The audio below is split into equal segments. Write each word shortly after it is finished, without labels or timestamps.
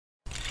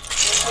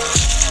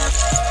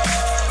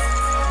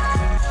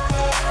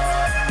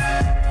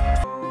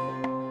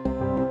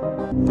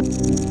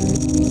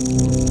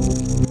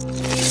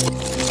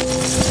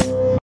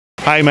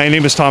Hi, my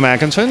name is Tom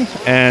Atkinson,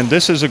 and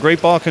this is a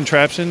great ball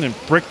contraption in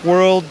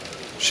Brickworld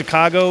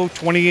Chicago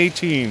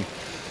 2018.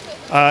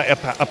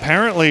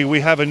 Apparently, we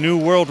have a new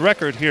world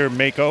record here,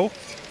 Mako.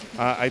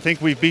 I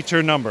think we beat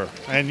your number,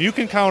 and you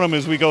can count them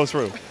as we go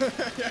through.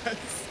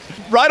 Yes.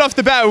 Right off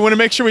the bat, we want to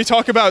make sure we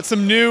talk about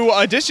some new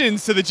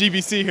additions to the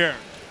GBC here.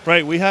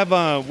 Right, we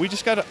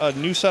just got a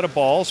new set of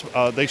balls.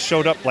 They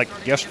showed up like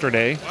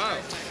yesterday.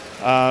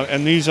 Wow.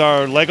 And these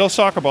are Lego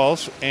soccer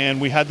balls,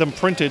 and we had them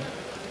printed.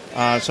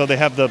 So they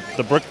have the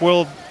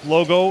Brickworld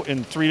logo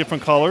in 3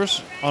 different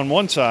colors on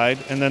one side,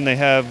 and then they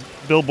have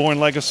Billborn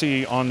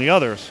Legacy on the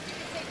others.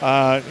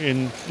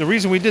 And the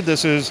reason we did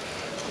this is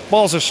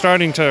balls are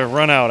starting to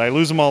run out. I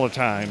lose them all the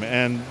time,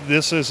 and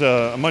this is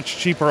a much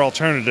cheaper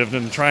alternative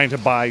than trying to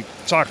buy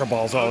soccer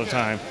balls all the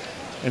time.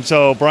 And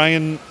so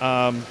Brian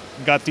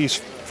got these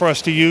for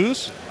us to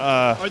use.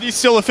 Are these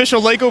still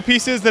official Lego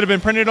pieces that have been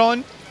printed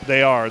on?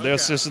 They are. Okay.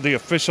 This is the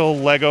official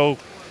Lego.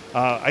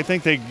 I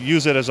think they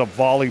use it as a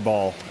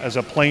volleyball, as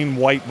a plain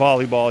white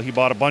volleyball. He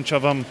bought a bunch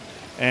of them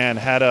and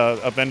had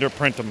a vendor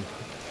print them.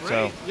 Great.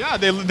 So Yeah,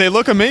 they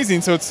look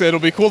amazing. So it'll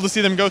be cool to see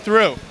them go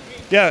through.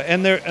 yeah,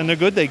 and they're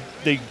good.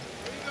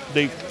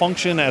 They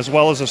function as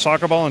well as a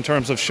soccer ball in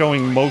terms of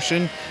showing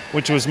motion,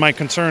 which was my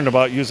concern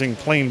about using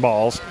plain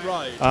balls.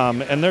 Right.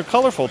 And they're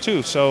colorful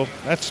too. So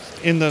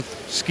that's in the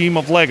scheme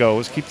of Lego,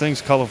 is keep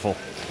things colorful.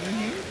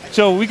 Mm-hmm.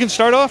 So we can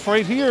start off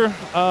right here,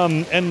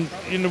 and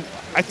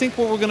I think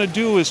what we're going to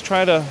do is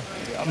try to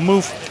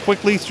move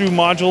quickly through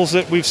modules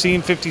that we've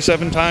seen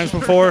 57 times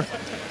before.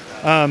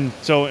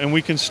 And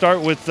we can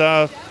start with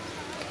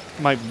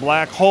my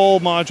black hole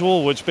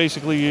module, which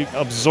basically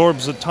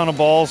absorbs a ton of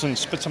balls and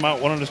spits them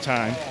out one at a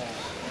time.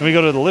 Then we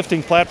go to the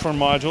lifting platform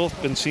module,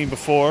 been seen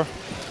before.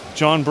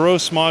 John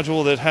Burroughs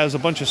module that has a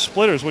bunch of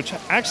splitters, which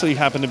actually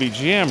happen to be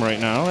GM right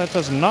now. That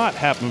does not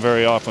happen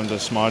very often,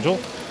 this module.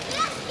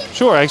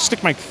 Sure, I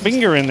stick my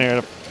finger in there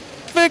to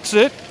fix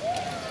it.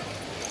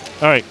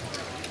 All right,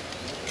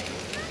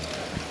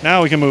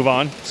 now we can move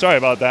on. Sorry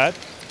about that,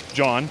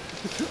 John.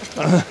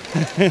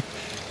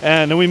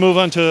 And then we move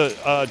on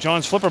to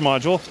John's flipper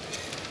module.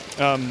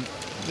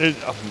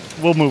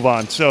 We'll move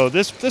on. So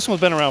this one's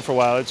been around for a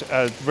while. It's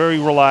very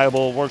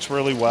reliable, works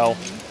really well.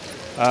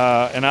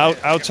 And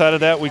outside of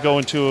that, we go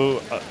into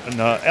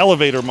an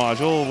elevator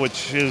module,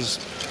 which is,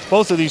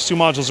 both of these two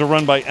modules are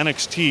run by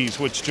NXTs,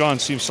 which John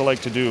seems to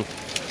like to do.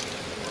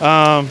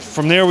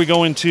 From there, we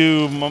go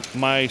into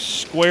my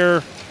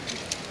square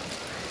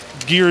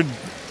geared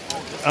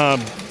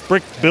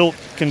brick-built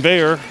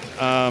conveyor,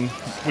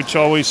 which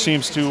always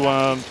seems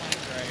to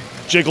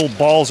jiggle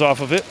balls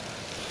off of it.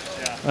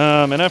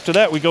 And after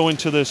that, we go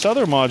into this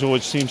other module,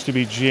 which seems to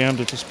be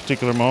jammed at this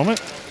particular moment.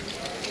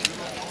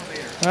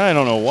 I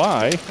don't know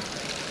why.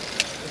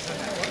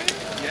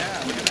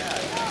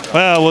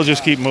 Well, we'll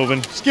just keep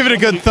moving. Just give it a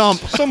good thump.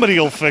 Somebody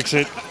will fix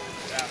it.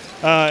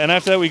 And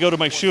after that, we go to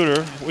my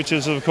shooter, which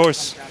is, of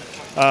course,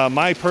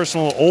 my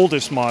personal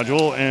oldest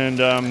module and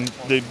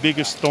the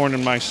biggest thorn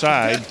in my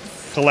side,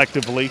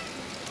 collectively.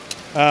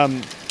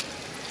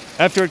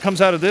 After it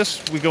comes out of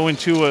this, we go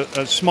into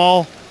a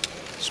smallest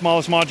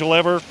module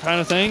ever kind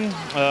of thing,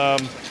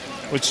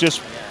 which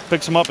just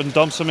picks them up and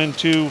dumps them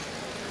into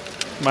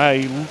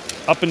my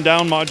up and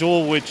down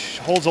module, which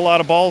holds a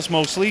lot of balls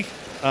mostly.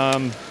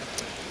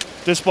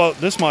 This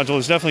module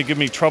has definitely given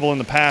me trouble in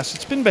the past.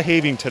 It's been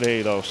behaving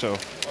today, though, so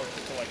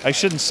I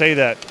shouldn't say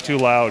that too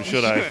loud,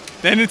 should I?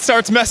 Then it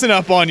starts messing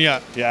up on you.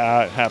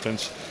 Yeah, it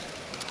happens.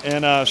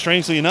 And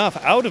strangely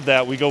enough, out of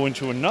that, we go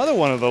into another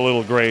one of the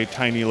little gray,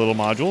 tiny little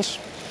modules.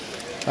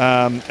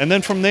 And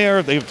then from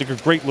there, they're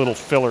great little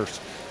fillers.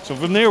 So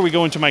from there, we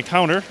go into my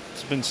counter.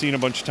 It's been seen a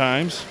bunch of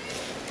times.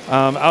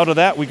 Out of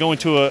that, we go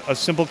into a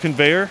simple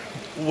conveyor,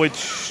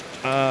 which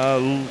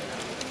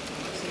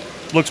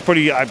looks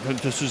pretty.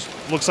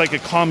 Looks like a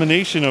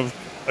combination of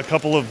a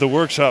couple of the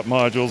workshop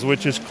modules,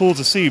 which is cool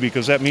to see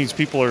because that means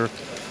people are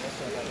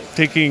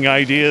taking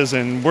ideas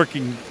and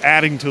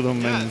adding to them.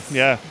 Yes. And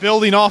yeah,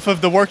 Building off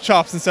of the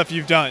workshops and stuff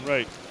you've done.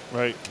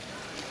 Right.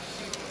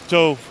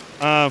 So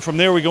from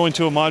there, we go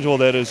into a module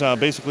that is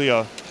basically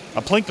a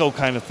plinko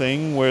kind of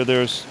thing, where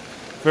there's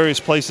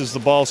various places the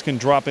balls can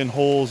drop in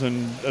holes,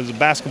 and there's a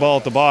basketball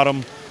at the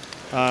bottom,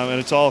 and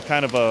it's all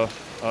kind of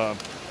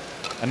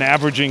an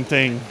averaging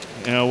thing,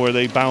 where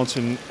they bounce,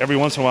 and every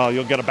once in a while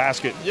you'll get a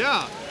basket.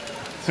 Yeah.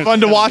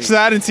 Fun to watch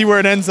that and see where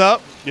it ends up.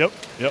 Yep.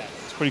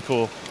 It's pretty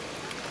cool.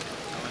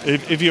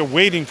 If you're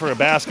waiting for a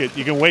basket,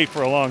 you can wait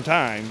for a long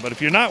time. But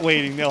if you're not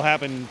waiting, they'll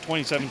happen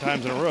 27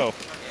 times in a row.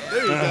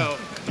 There you go.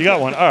 You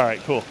got one. All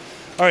right, cool.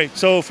 All right,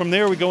 so from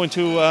there we go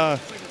into,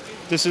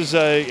 this is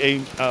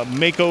a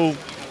Mako,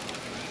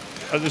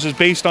 this is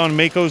based on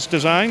Mako's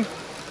design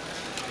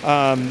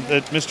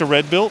that Mr.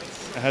 Red built.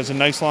 It has a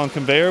nice long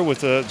conveyor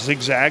with a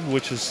zigzag,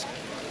 which is,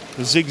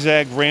 the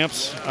zigzag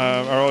ramps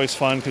are always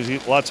fun because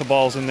lots of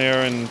balls in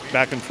there and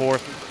back and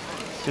forth.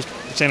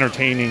 It's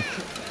entertaining.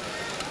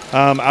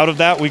 Out of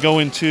that, we go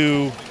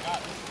into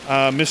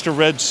Mr.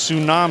 Red's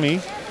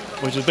Tsunami,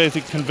 which is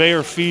basically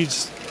conveyor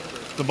feeds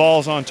the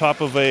balls on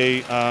top of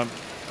a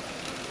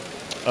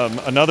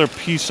another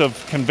piece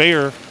of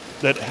conveyor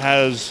that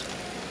has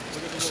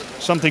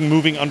something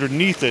moving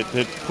underneath it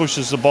that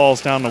pushes the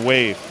balls down the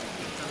wave.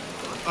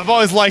 I've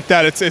always liked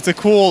that. It's a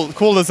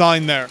cool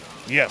design there.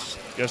 Yes,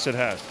 yes it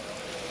has.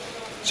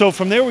 So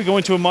from there we go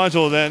into a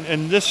module then,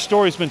 and this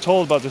story's been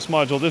told about this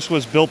module. This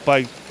was built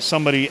by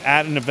somebody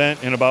at an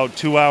event in about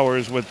 2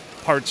 hours with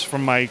parts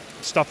from my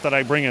stuff that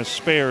I bring as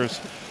spares.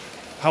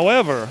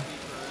 However,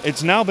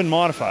 it's now been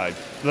modified.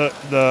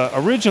 The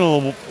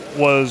original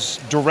was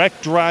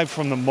direct drive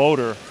from the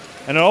motor,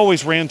 and it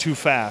always ran too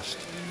fast.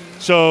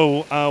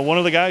 So one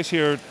of the guys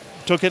here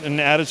took it and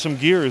added some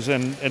gears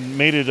and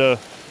made it a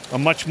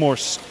much more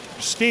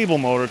stable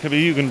motor.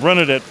 You can run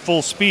it at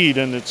full speed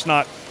and it's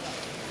not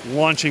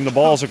launching the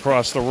balls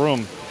across the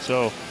room.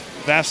 So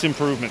vast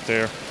improvement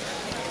there.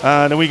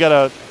 Then we got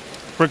a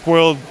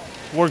Brickworld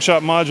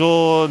Workshop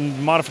module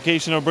and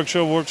modification of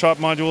Brickworld Workshop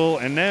module,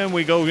 and then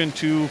we go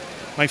into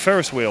my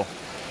Ferris wheel.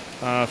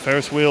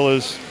 Ferris wheel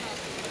is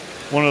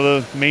one of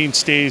the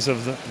mainstays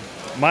of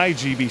my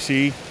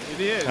GBC.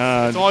 It is.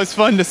 It's always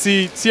fun to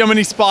see how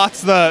many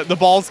spots the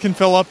balls can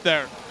fill up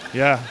there.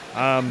 Yeah,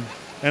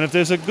 and if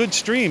there's a good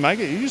stream, it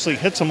usually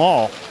hits them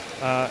all.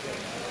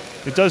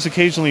 It does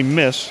occasionally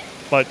miss,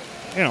 but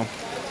you know,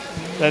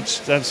 that's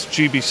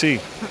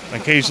GBC.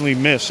 Occasionally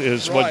miss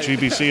is right. What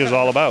GBC is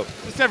all about.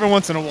 Just every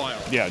once in a while.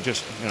 Yeah,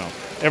 just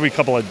every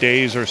couple of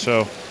days or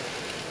so.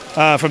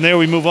 From there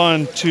we move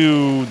on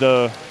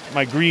to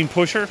my green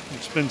pusher.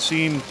 It's been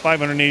seen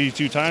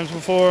 582 times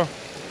before.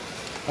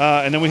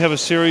 And then we have a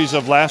series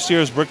of last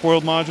year's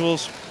Brickworld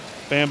modules.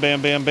 Bam,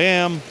 bam, bam,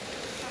 bam.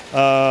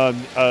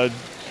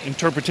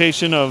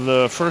 Interpretation of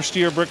the first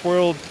year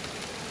Brickworld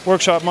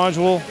Workshop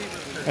module.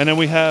 And then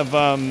we have,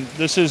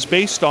 this is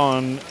based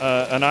on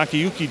an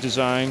Akiyuki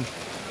design.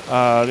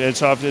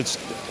 It's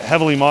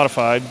heavily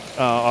modified,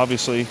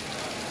 obviously.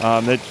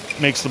 That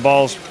makes the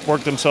balls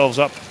work themselves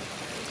up.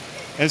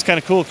 And it's kind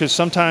of cool because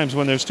sometimes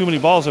when there's too many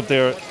balls up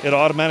there, it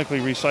automatically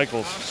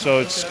recycles. So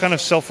it's kind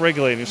of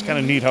self-regulating. It's kind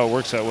of neat how it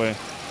works that way.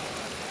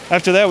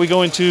 After that, we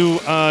go into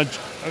a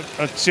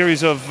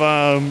series of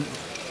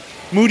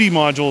Moody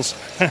modules.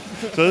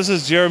 So this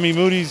is Jeremy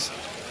Moody's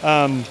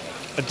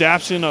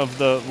adaptation of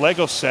the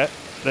Lego set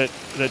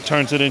that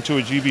turns it into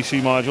a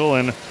GBC module.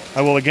 And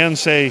I will again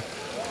say,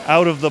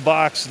 out of the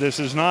box, this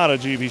is not a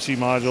GBC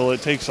module.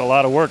 It takes a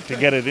lot of work to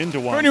get it into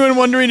one. For anyone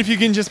wondering if you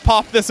can just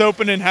pop this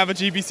open and have a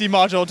GBC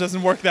module, it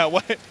doesn't work that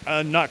way.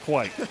 Not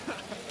quite.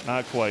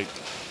 Not quite.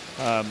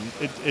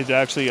 It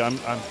actually,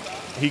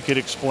 he could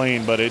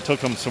explain, but it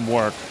took him some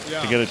work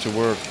to get it to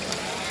work.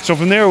 So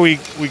from there, we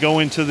go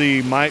into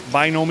the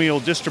binomial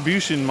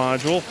distribution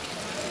module,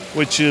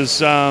 which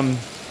is,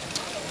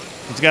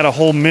 it's got a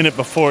whole minute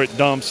before it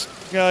dumps.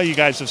 Yeah, you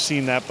guys have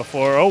seen that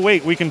before. Oh,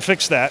 wait, we can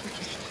fix that.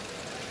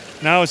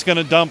 Now it's going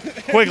to dump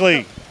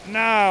quickly.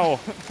 Now.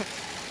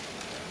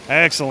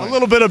 Excellent. A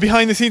little bit of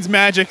behind-the-scenes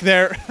magic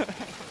there.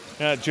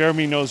 Yeah,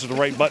 Jeremy knows the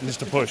right buttons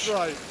to push.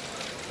 Right.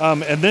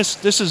 And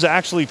this is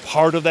actually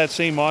part of that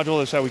same module.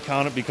 That's how we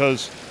count it,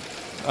 because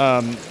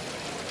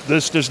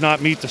this does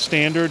not meet the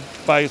standard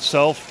by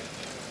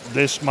itself.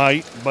 This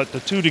might, but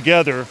the two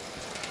together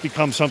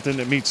become something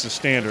that meets the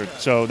standard.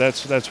 So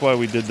that's why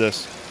we did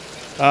this.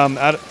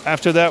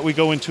 After that, we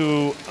go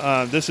into,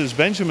 this is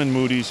Benjamin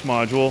Moody's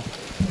module,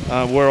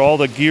 where all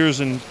the gears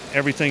and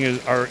everything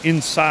are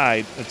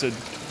inside. It's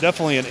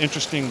definitely an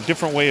interesting,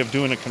 different way of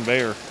doing a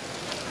conveyor.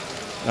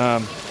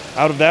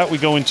 Out of that, we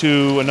go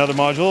into another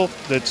module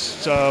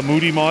that's a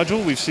Moody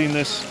module. We've seen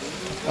this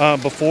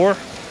before,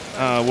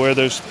 where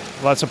there's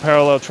lots of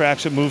parallel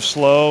tracks that move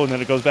slow, and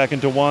then it goes back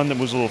into one that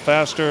moves a little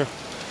faster.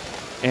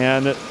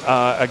 And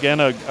again,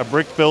 a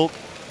brick-built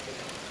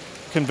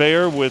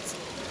conveyor with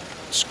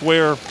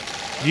square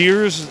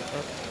gears,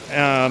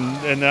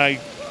 and I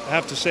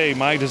have to say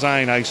my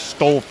design I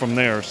stole from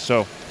there.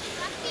 So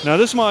now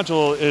this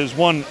module is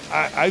one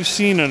I've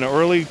seen an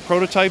early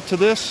prototype to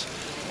this,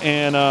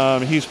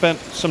 and he spent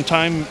some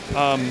time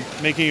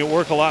making it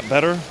work a lot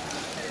better.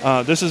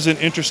 This is an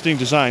interesting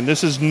design.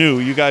 This is new.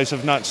 You guys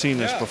have not seen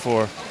this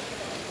before.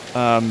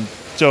 And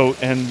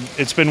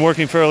it's been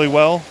working fairly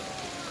well.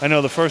 I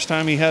know the first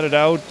time he had it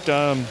out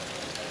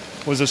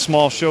was a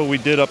small show we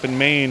did up in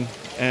Maine,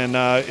 and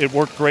it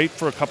worked great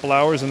for a couple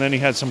hours, and then he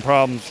had some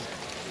problems.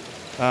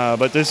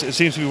 But it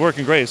seems to be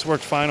working great. It's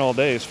worked fine all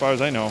day, as far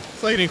as I know.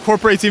 It's like it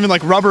incorporates even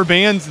like rubber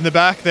bands in the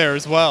back there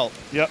as well.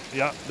 Yep.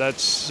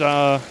 That's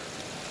part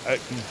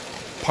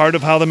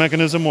of how the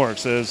mechanism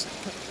works. Is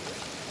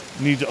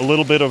need a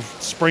little bit of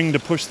spring to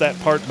push that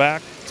part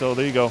back. So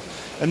there you go.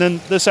 And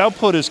then this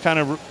output is kind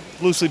of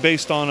loosely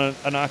based on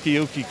an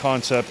Akiyuki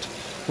concept,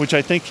 which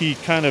I think he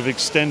kind of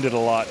extended a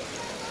lot.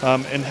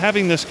 And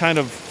having this kind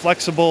of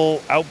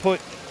flexible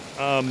output,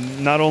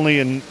 not only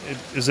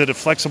is it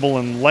flexible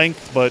in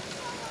length, but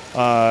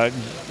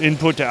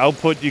input to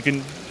output,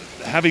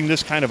 having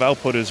this kind of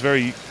output is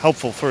very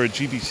helpful for a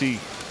GBC.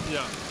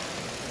 Yeah.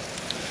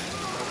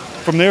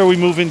 From there, we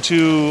move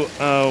into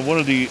one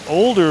of the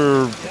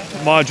older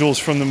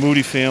modules from the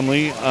Moody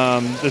family.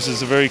 This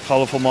is a very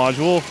colorful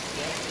module,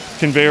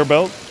 conveyor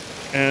belt.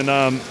 And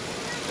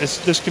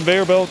this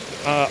conveyor belt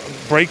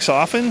breaks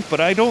often, but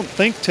I don't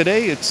think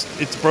today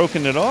it's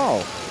broken at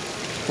all,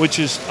 which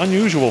is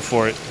unusual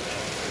for it.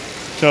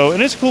 So,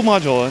 and it's a cool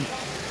module. And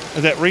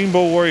that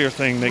Rainbow Warrior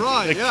thing,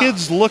 the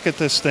kids look at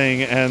this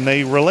thing and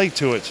they relate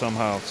to it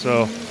somehow.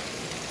 So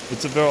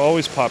they're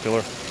always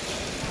popular.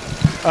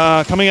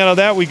 Coming out of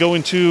that, we go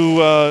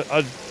into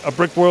a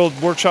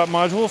Brickworld workshop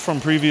module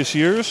from previous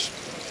years.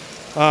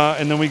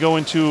 And then we go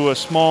into a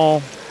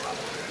small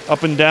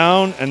up and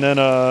down, and then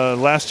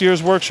last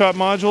year's workshop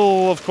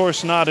module, of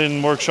course not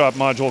in workshop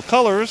module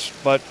colors,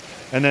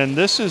 and then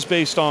this is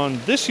based on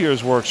this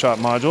year's workshop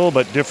module,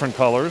 but different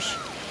colors.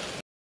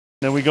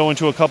 Then we go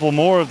into a couple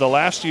more of the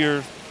last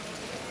year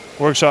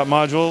workshop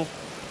module,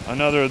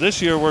 another this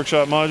year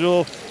workshop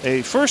module,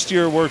 a first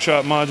year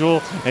workshop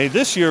module, a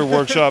this year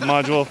workshop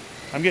module.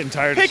 I'm getting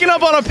tired. Picking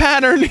up on a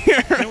pattern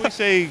here. Can we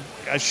say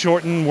a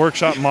shortened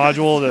workshop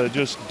module to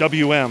just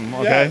WM,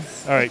 okay?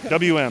 Yes. All right,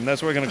 WM,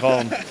 that's what we're going to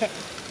call them.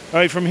 All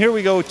right, from here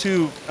we go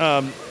to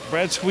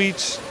Brad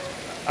Sweet's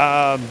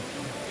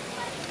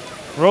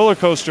roller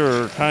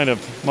coaster kind of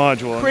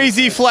module.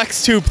 Crazy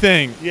flex tube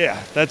thing.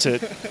 Yeah, that's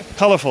it.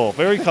 Colorful,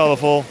 very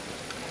colorful.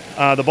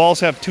 The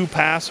balls have two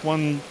paths.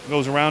 One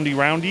goes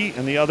roundy,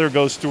 and the other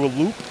goes through a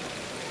loop.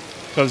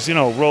 Because, you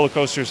know, roller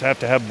coasters have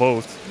to have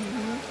both,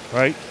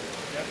 right?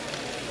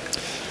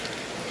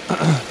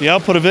 The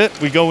output of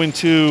it, we go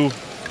into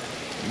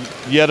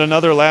yet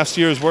another last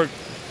year's work,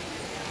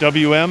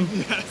 WM.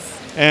 Yes.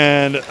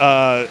 And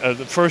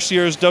the first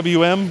year's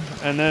WM,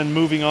 and then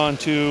moving on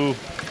to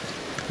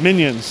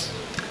Minions,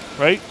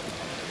 right?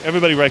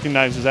 Everybody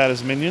recognizes that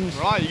as Minions.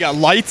 Right, you got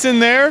lights in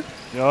there?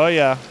 Oh,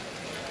 yeah.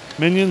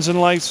 Minions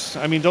and lights,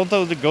 I mean, don't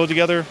those go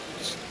together?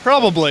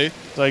 Probably.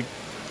 It's like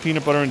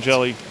peanut butter and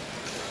jelly.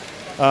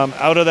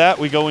 Out of that,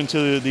 we go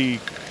into the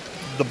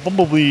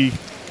Bumblebee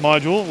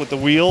module with the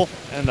wheel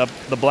and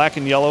the black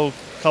and yellow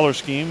color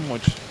scheme,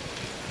 which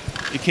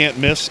you can't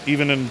miss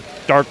even in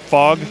dark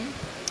fog.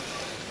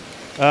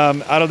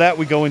 Out of that,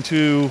 we go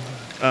into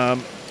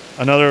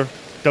another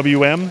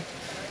WM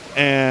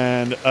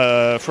and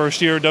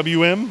first year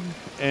WM,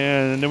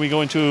 and then we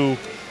go into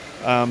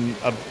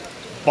a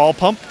ball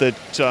pump that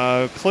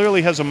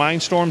clearly has a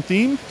Mindstorm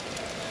theme,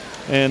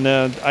 and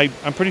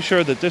I'm pretty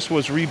sure that this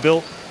was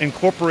rebuilt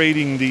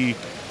incorporating the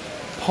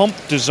pump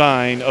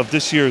design of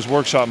this year's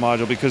workshop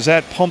module, because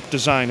that pump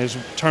design has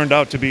turned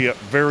out to be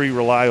very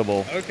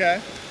reliable.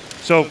 Okay.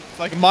 So it's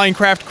like a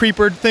Minecraft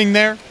creeper thing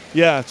there?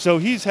 Yeah, so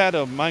he's had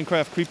a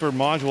Minecraft Creeper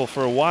module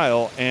for a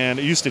while, and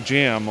it used to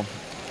jam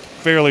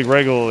fairly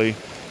regularly.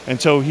 And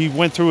so he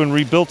went through and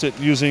rebuilt it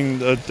using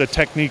the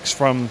techniques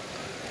from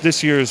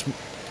this year's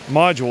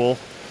module,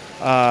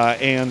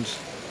 and,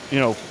 you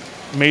know,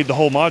 made the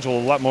whole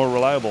module a lot more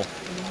reliable.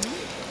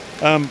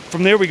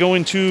 From there, we go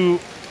into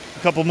a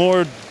couple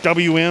more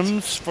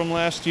WMs from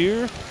last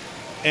year,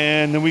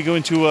 and then we go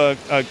into a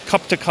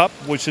cup to cup,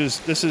 this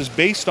is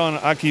based on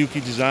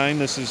Akiyuki design.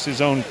 This is his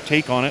own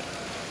take on it.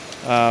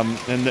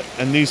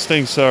 And these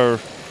things are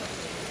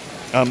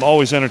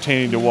always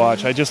entertaining to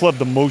watch. I just love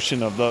the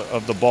motion of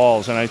the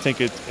balls, and I think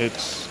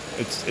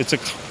it's a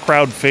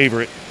crowd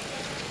favorite.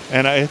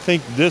 And I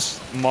think this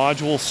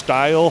module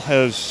style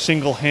has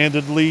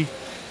single-handedly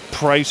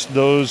priced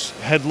those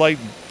headlight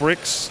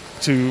bricks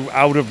to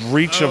out of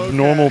reach of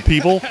normal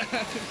people.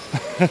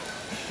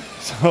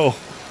 So,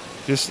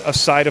 just a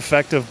side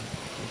effect of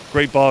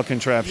Great Ball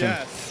Contraption.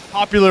 Yes,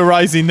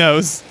 popularizing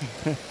those.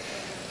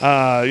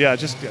 Yeah,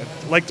 just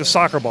like the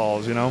soccer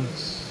balls, you know.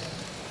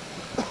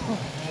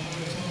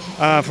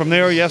 From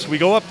there, yes, we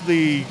go up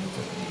the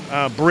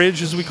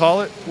bridge, as we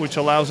call it, which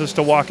allows us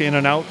to walk in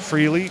and out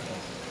freely.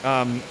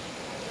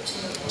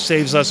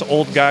 Saves us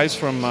old guys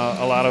from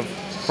a lot of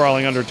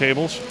crawling under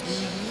tables.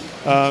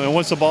 And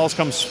once the balls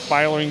come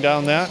spiraling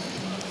down that,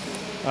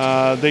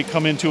 they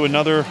come into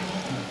another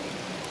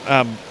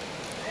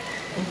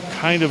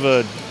kind of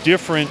a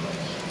different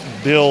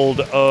build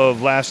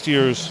of last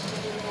year's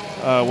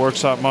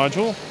workshop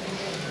module.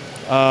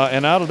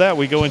 And out of that,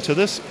 we go into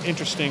this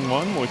interesting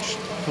one, which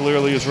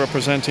clearly is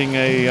representing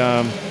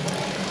a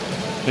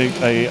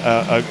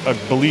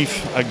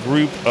belief, a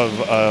group of,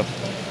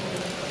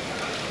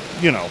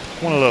 you know,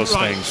 one of those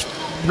things.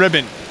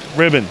 Ribbon.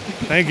 Ribbon.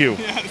 Thank you.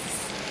 Yes.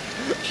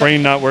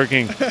 Brain not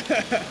working.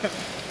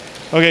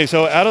 Okay,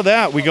 so out of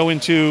that, we go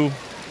into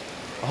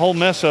a whole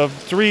mess of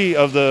 3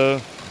 of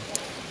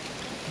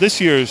this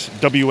year's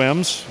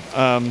WMs.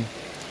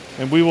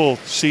 And we will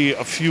see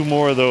a few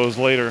more of those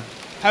later.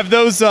 Have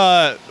those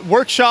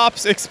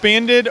workshops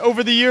expanded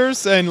over the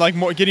years, and like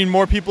getting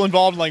more people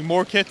involved, like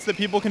more kits that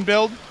people can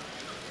build?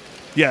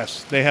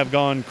 Yes, they have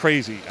gone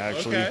crazy,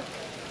 actually.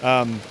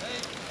 Okay.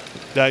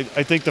 I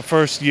think the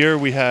first year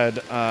we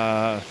had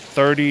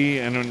 30,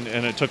 and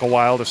it took a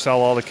while to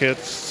sell all the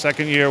kits.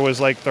 Second year was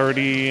like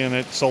 30, and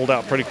it sold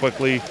out pretty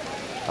quickly.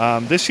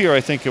 This year,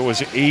 I think it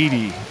was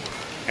 80,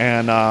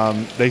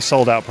 and they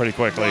sold out pretty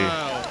quickly.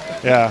 Wow.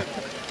 Yeah.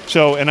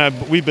 So,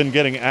 and we've been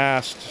getting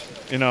asked,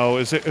 you know,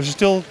 is there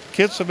still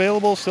kits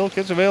available? Still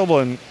kits available?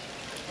 And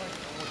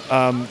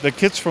the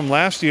kits from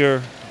last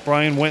year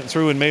Brian went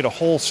through and made a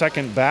whole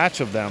second batch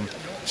of them.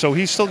 So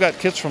he's still got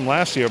kits from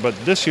last year, but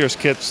this year's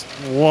kit's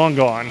long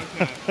gone.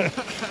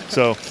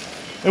 So,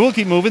 and we'll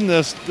keep moving.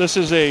 This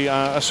is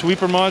a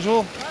sweeper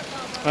module,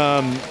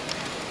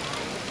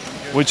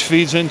 which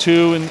feeds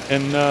into,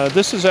 and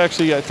this is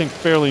actually, I think,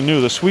 fairly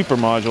new, the sweeper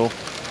module.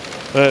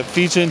 It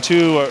feeds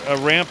into a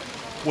ramp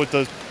with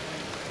a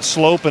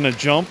slope and a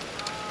jump,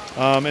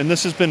 and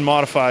this has been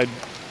modified.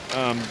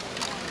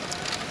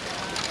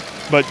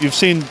 But you've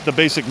seen the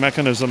basic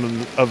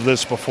mechanism of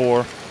this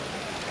before.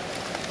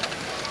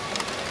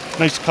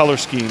 Nice color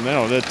scheme,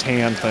 the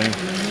tan thing.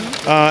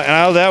 And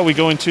out of that, we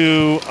go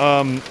into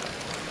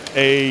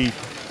a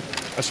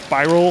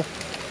spiral.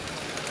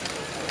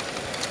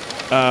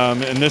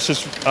 And this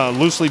is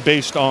loosely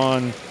based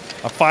on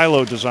a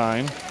phyllo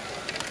design.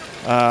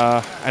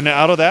 And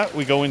out of that,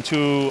 we go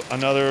into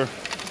another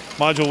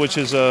module, which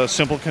is a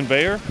simple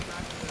conveyor,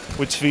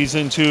 which feeds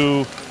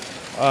into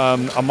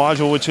a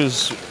module which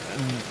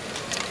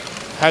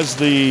has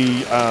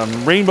the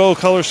rainbow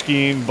color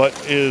scheme, but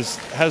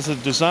has a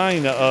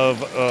design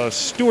of a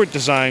Stewart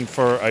design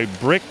for a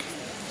fair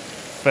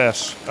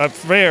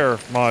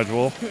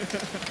module.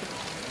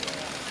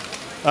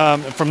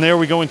 From there,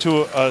 we go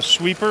into a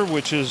sweeper,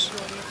 which is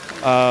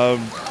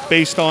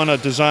based on a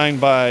design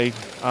by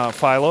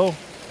Philo,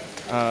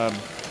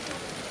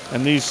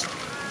 and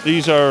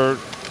these are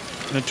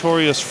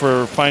notorious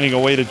for finding a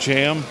way to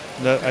jam.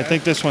 I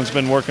think this one's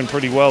been working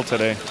pretty well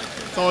today.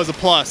 It's always a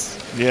plus.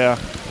 Yeah.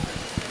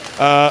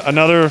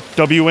 Another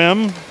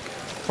WM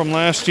from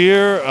last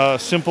year,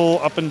 simple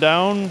up and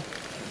down,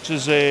 which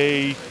is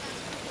a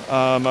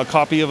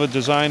copy of a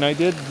design I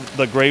did,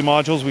 the gray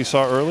modules we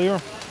saw earlier.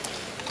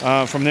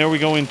 From there we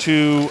go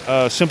into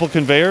a simple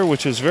conveyor,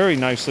 which is very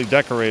nicely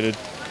decorated,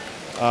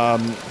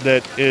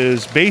 that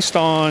is based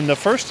on the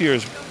first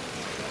year's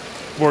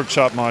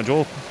workshop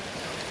module.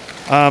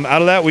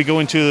 Out of that we go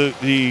into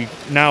the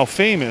now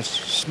famous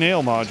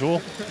snail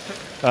module,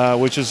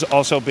 which is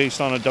also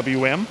based on a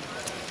WM.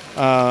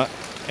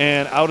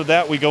 And out of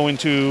that we go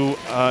into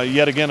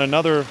yet again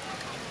another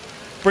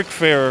Brick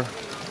Fair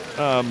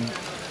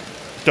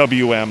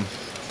WM.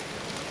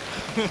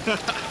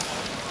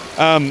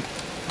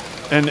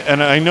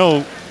 And I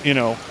know,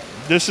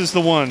 this is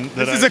the one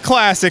that this is a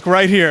classic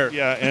right here.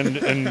 Yeah,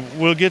 and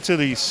we'll get to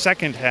the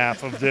second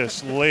half of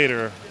this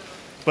later.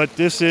 But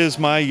this is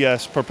my,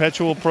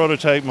 perpetual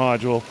prototype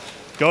module.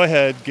 Go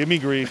ahead, give me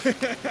grief.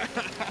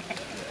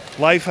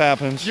 Life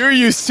happens. You're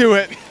used to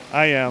it.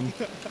 I am.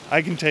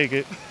 I can take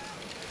it.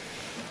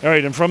 All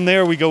right, and from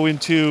there we go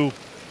into,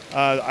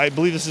 I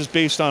believe this is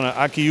based on an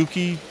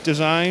Akiyuki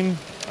design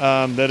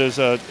that is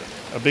a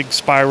big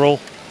spiral.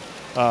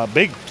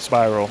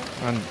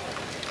 And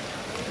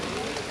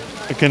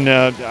it can,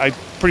 I'm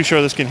pretty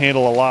sure this can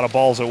handle a lot of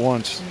balls at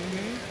once.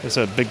 It's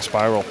a big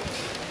spiral.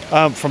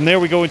 From there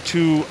we go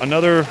into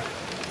another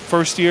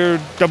first year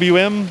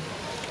WM,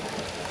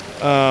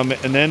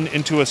 and then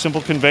into a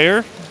simple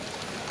conveyor.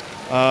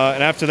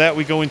 And after that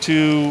we go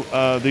into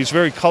these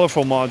very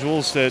colorful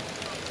modules that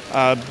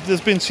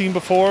has been seen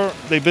before.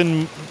 They've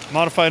been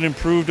modified and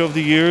improved over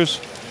the years.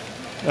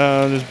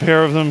 There's a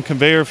pair of them,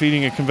 conveyor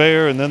feeding a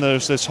conveyor, and then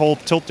there's this whole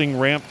tilting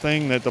ramp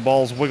thing that the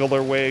balls wiggle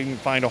their way and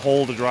find a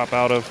hole to drop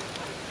out of.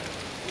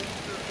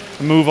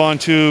 Move on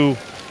to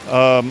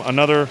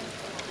another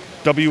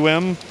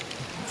WM,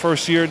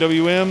 first year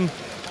WM,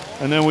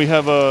 and then we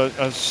have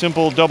a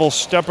simple double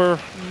stepper,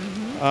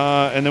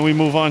 and then we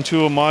move on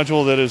to a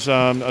module that is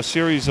a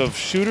series of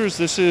shooters.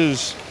 I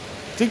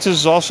think this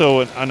is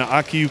also an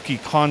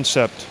Akiyuki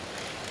concept,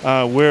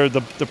 where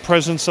the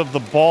presence of the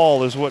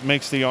ball is what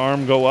makes the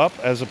arm go up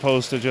as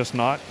opposed to just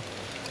not.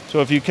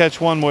 So if you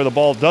catch one where the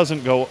ball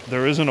doesn't go,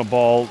 there isn't a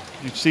ball,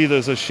 you see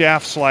there's a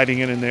shaft sliding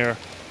in there.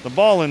 The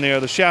ball in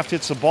there, the shaft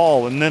hits the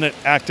ball, and then it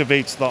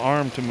activates the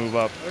arm to move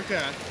up.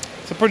 Okay.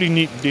 It's a pretty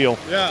neat deal.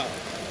 Yeah.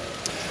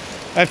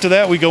 After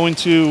that, we go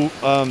into,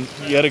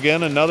 yet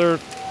again, another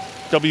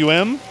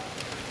WM.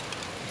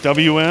 And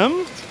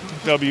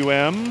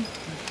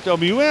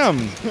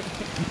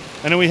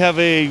then we have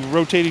a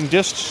rotating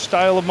disc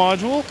style of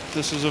module.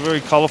 This is a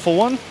very colorful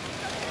one.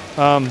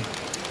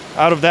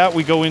 Out of that,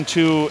 we go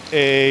into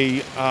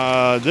a,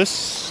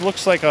 this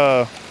looks like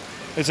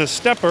it's a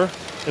stepper.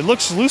 It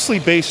looks loosely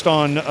based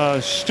on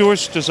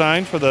Stewart's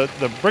design for the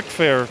Brick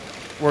Fair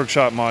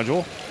workshop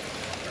module.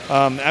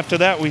 After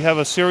that, we have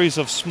a series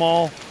of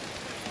small,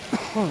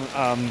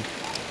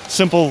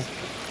 simple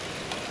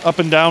up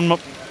and down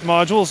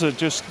modules that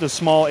just the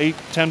small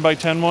 10 by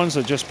 10 ones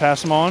that just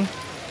pass them on.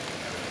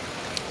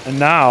 And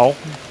now,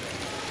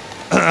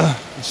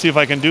 let's see if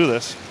I can do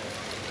this.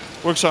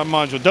 Workshop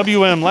module,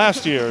 WM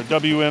last year,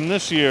 WM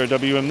this year,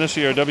 WM this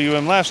year,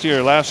 WM last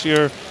year, last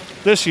year,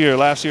 this year,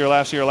 last year,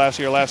 last year, last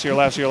year, last year,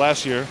 last year,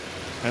 last year.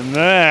 And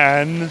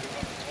then, I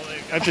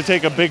have to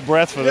take a big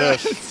breath for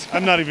this.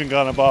 I'm not even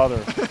gonna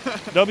bother.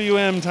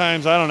 WM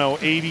times, I don't know,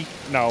 80?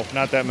 No,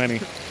 not that many.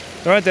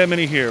 There aren't that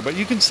many here, but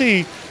you can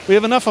see we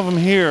have enough of them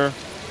here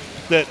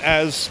that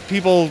as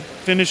people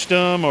finished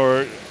them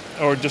or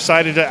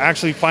decided to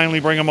actually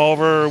finally bring them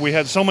over, we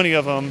had so many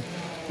of them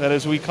that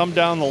as we come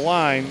down the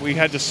line, we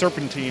had to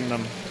serpentine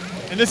them.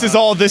 And this is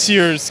all this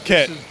year's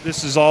kit.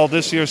 This is all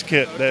this year's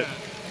kit. That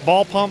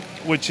ball pump,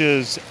 which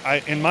is,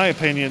 in my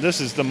opinion, this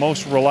is the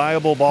most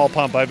reliable ball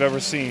pump I've ever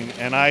seen.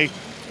 And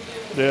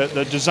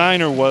the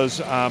designer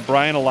was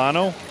Brian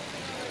Alano,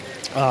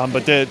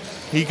 but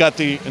he got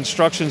the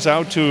instructions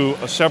out to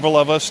several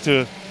of us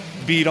to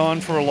beat on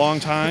for a long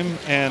time.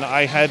 And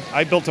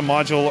I built a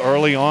module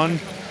early on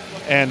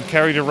and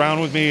carried it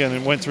around with me, and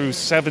it went through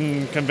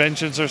 7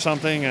 conventions or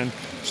something. And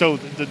so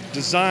the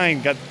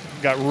design got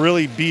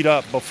really beat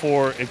up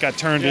before it got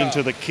turned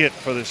into the kit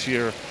for this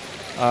year.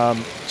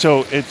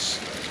 So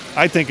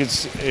I think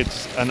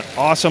it's an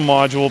awesome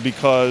module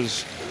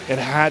because it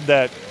had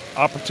that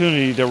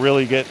opportunity to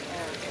really get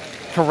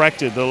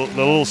corrected, the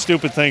little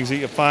stupid things that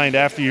you find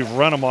after you've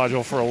run a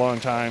module for a long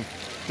time.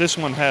 This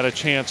one had a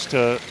chance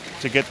to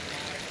get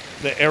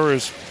the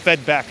errors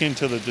fed back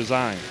into the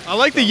design. I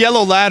like the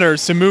yellow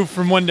ladders to move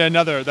from one to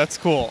another. That's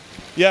cool.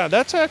 Yeah,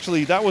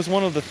 that was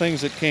one of the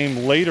things that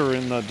came later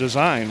in the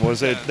design,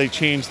 was that they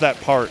changed that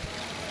part.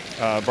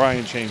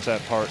 Brian changed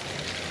that part.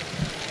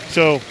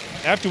 So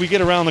after we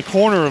get around the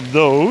corner of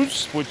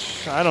those,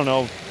 which I don't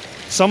know,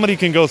 somebody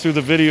can go through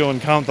the video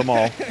and count them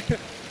all.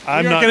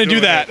 I'm not going to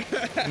do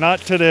that. Not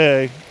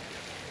today.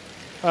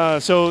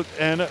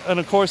 And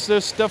of course,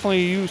 this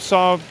definitely, you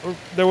saw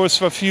there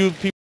was a few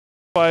people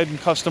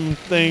and custom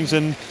things,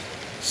 and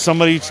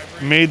somebody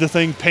made the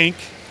thing pink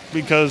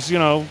because,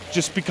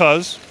 just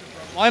because.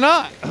 Why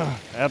not?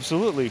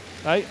 Absolutely.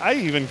 I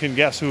even can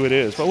guess who it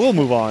is, but we'll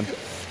move on.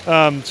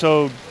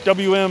 So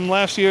WM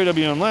last year,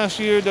 WM a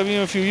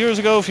few years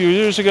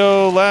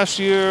ago, last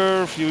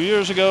year, a few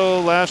years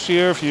ago, last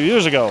year, a few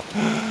years ago.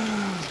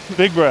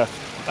 Big breath.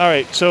 All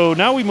right, so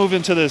now we move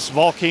into this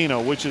Volcano,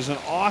 which is an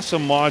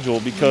awesome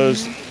module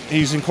because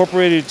he's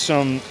incorporated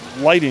some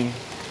lighting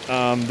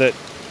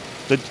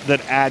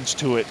that adds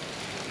to it.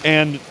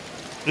 And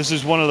this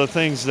is one of the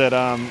things that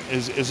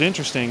is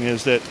interesting,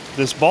 is that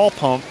this ball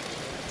pump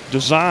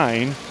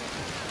design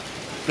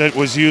that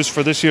was used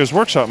for this year's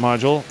workshop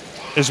module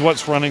is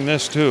what's running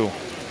this too.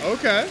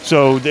 Okay.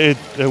 So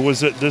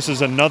this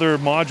is another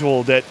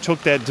module that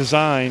took that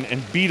design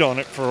and beat on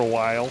it for a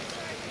while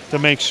to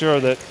make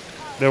sure that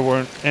there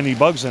weren't any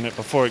bugs in it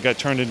before it got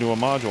turned into a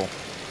module.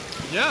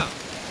 Yeah.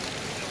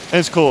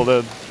 It's cool.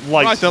 The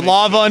lights. Right, the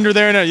lava under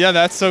there. Yeah,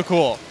 that's so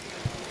cool.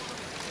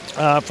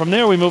 From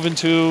there, we move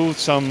into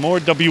some more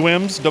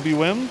WM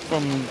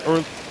from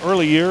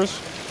early years.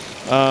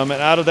 And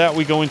out of that,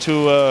 we go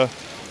into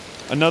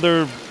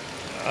another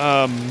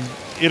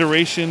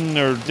iteration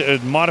or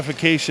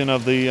modification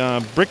of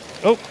the brick.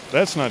 Oh,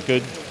 that's not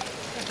good.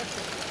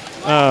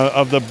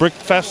 Of the Brick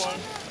Fest.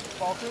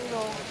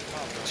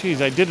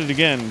 Jeez, I did it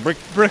again. Brick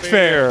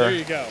Fair. There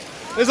you go.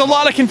 There's a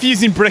lot of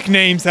confusing brick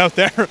names out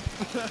there.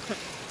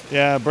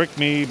 Yeah, brick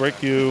me,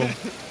 brick you,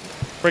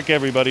 brick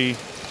everybody.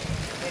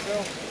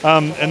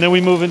 And then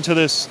we move into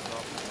this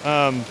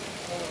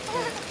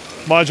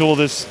module,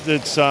 this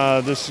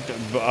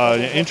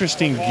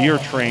interesting gear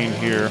train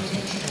here.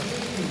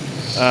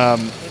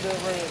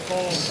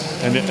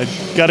 And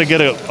I got to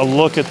get a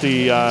look at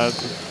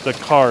the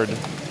card,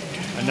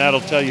 and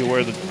that'll tell you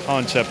where the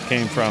concept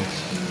came from.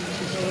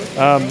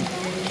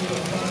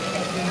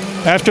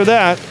 After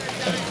that,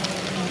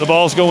 the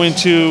balls go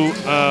into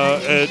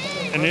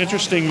an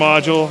interesting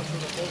module.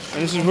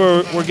 And this is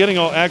where we're getting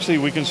actually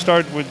we can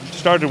started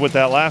with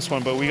that last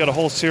one, but we got a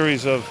whole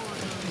series of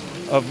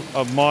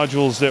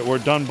modules that were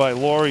done by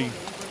Lori,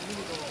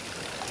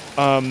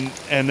 and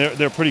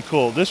they're pretty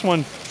cool. This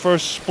one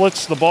first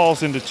splits the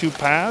balls into 2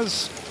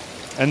 paths,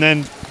 and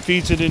then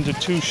feeds it into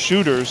 2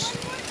 shooters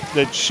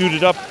that shoot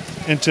it up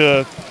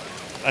into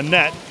a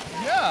net.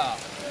 Yeah,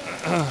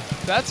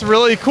 that's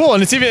really cool,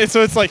 and it's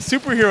like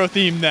superhero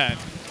themed then.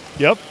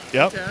 Yep.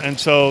 Okay. And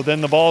so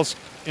then the balls,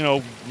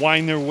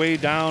 wind their way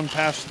down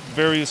past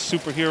various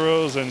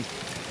superheroes and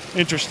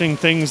interesting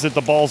things that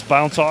the balls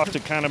bounce off to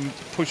kind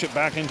of push it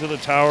back into the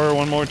tower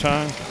one more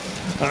time.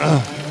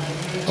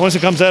 Once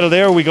it comes out of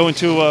there, we go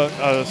into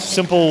a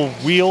simple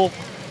wheel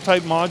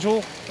type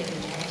module,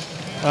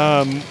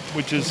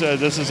 which is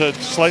this is a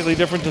slightly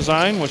different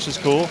design, which is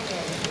cool.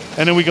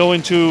 And then we go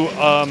into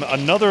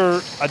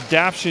another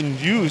adaptation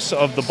use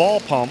of the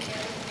ball pump,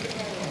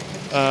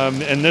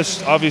 and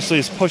this obviously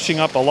is pushing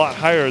up a lot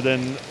higher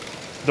than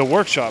the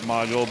workshop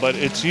module, but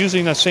it's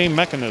using the same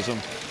mechanism.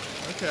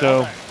 Okay.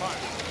 So,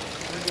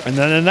 and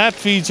then that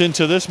feeds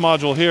into this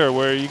module here,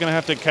 where you're going to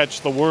have to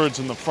catch the words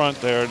in the front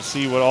there to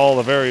see what all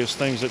the various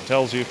things it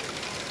tells you.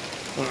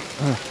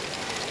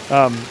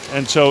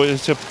 And so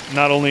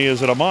not only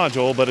is it a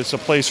module, but it's a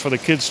place for the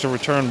kids to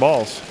return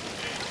balls.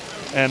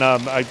 And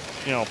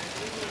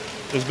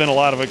there's been a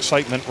lot of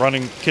excitement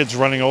kids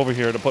running over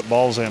here to put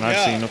balls in. I've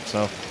seen it.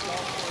 So,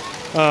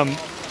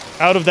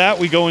 out of that,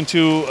 we go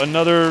into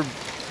another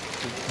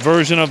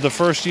version of the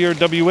first year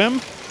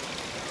WM.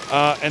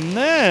 And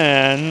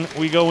then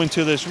we go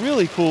into this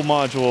really cool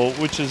module,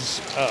 which is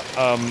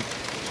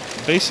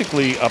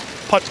basically a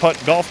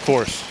putt-putt golf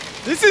course.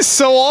 This is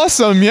so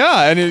awesome,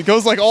 yeah, and it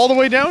goes like all the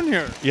way down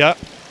here. Yeah,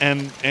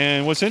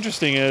 And what's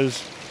interesting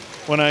is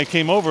when I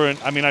came over, and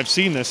I mean, I've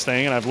seen this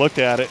thing and I've looked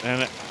at it,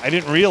 and I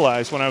didn't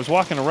realize when I was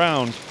walking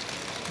around,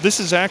 this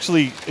is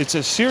actually, it's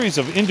a series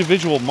of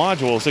individual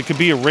modules that could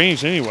be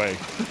arranged anyway.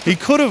 He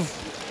could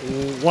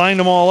have lined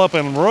them all up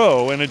in a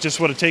row and it just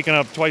would have taken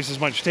up twice as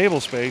much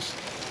table space.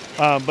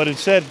 But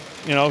instead,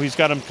 you know, he's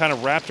got them kind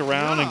of wrapped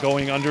around and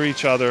going under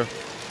each other.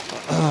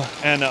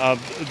 And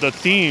the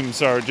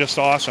themes are just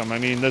awesome. I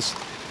mean,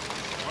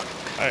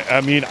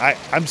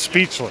 I'm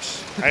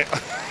speechless.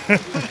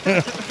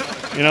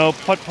 You know,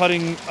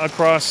 putt-putting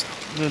across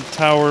the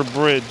Tower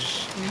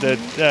Bridge,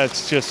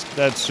 that's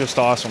just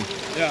awesome.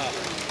 Yeah.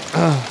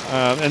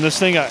 And this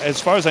thing,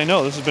 as far as I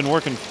know, this has been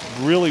working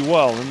really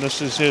well, and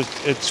this is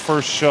its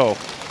first show.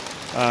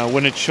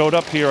 When it showed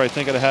up here, I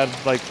think it had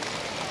like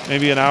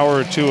maybe an hour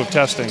or two of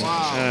testing,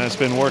 and it's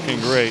been working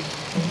great.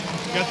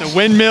 You got the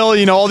windmill,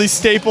 you know, all these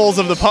staples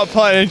of the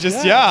putt-putt, and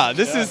just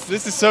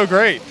this is so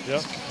great.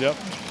 Yep.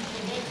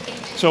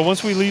 So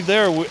once we leave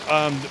there,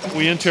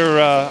 we enter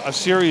a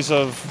series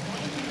of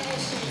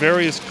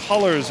various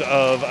colors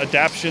of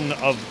adaptation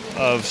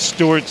of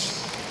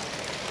Stuart's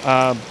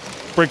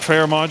Brick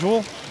Fair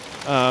module,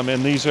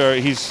 and these are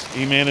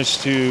he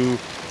managed to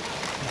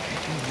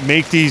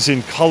make these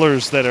in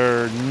colors that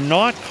are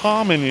not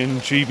common in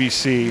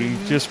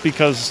GBC, just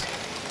because,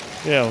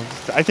 you know,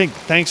 I think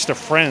thanks to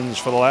Friends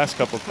for the last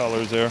couple of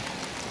colors there.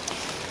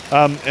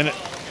 And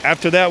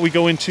after that, we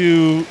go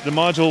into the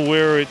module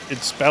where it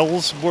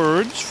spells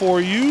words for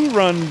you,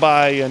 run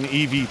by an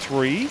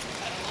EV3.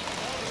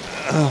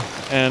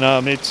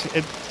 And it's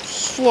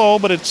slow,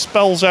 but it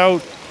spells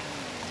out.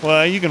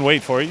 Well, you can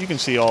wait for it. You can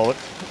see all of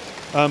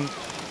it.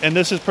 And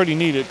this is pretty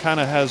neat. It kind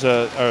of has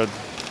the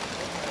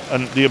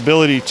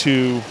ability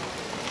to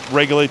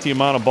regulate the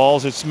amount of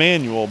balls. It's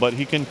manual, but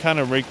he can kind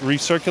of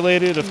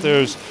recirculate it if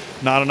there's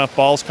not enough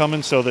balls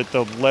coming, so that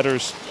the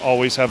letters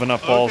always have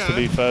enough balls to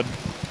be fed.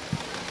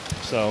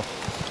 So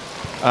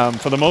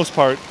for the most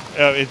part,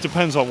 it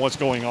depends on what's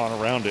going on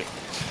around it.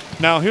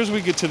 Now, here's where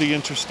we get to the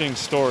interesting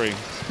story.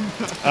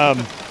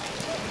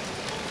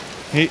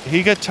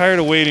 He got tired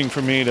of waiting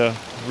for me to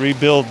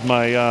rebuild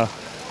my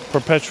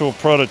perpetual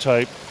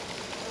prototype,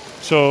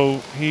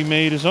 so he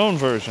made his own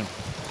version.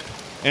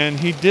 And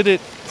he did it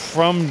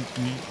from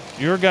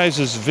your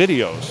guys'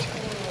 videos.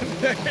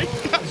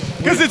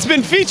 Because it's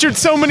been featured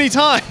so many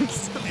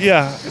times.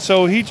 Yeah,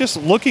 so he just,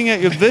 looking at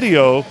your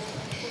video,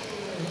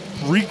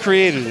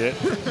 recreated it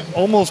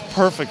almost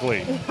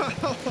perfectly.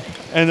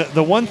 And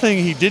the one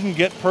thing he didn't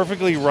get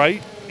perfectly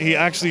right, he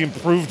actually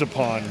improved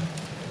upon.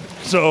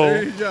 So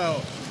there you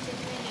go.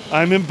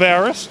 I'm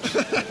embarrassed,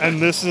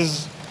 and this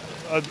is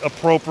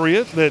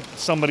appropriate that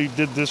somebody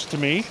did this to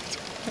me.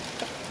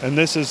 And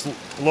this is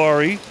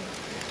Laurie,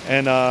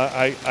 and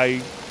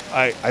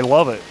I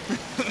love it.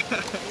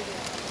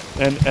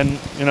 And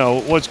you know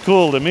what's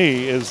cool to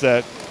me is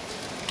that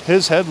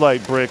his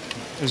headlight brick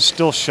is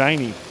still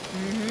shiny.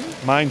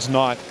 Mine's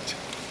not.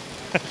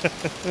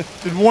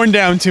 It's been worn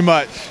down too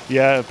much.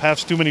 Yeah, it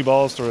passed too many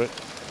balls through it.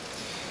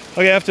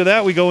 Okay, after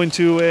that we go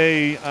into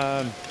a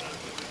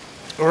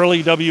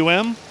early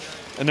WM,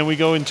 and then we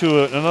go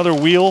into another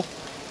wheel,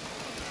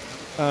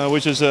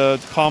 which is a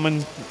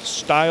common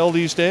style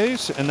these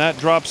days, and that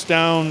drops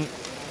down.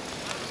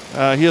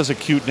 He has a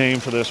cute name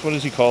for this. What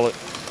does he call it?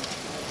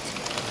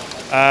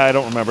 I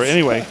don't remember.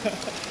 Anyway,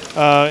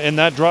 and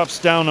that drops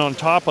down on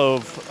top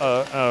of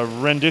a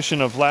rendition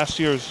of last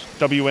year's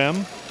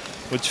WM,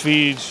 which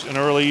feeds an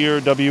early year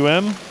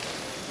WM,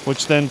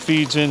 which then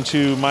feeds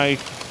into my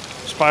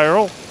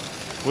spiral,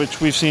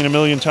 which we've seen a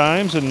million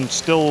times and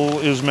still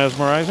is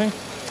mesmerizing.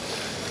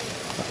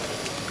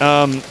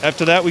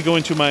 After that, we go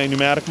into my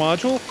pneumatic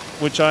module,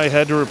 which I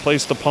had to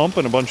replace the pump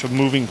and a bunch of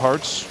moving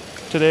parts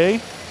today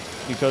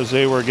because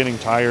they were getting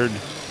tired.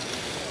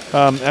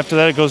 After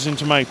that, it goes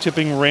into my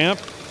tipping ramp,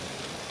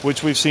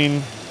 which we've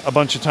seen a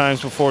bunch of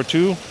times before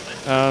too.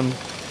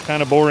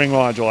 Kind of boring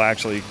module,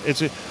 actually.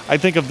 I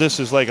think of this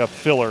as like a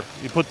filler.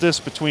 You put this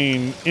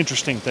between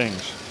interesting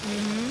things.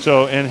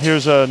 So, and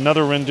here's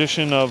another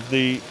rendition of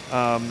the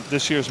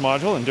this year's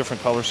module in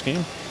different color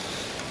scheme.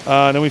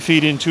 Then we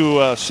feed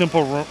into a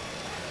simple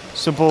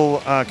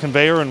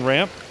conveyor and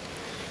ramp.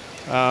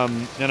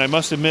 And I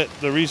must admit,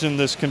 the reason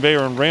this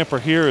conveyor and ramp are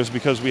here is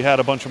because we had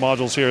a bunch of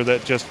modules here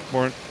that just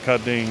weren't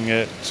cutting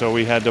it, so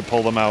we had to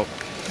pull them out.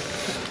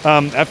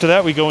 After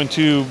that, we go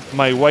into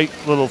my white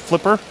little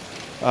flipper,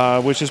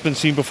 which has been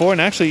seen before,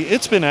 and actually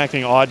it's been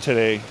acting odd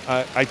today.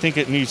 I think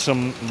it needs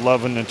some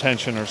love and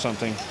attention or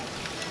something.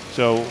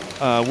 So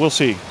we'll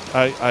see.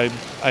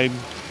 I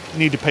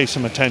need to pay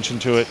some attention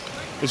to it.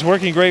 It's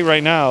working great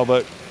right now,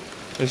 but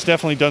it's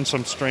definitely done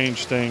some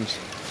strange things.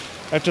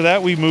 After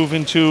that, we move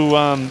into,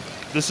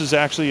 this is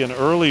actually an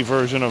early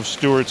version of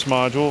Stuart's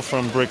module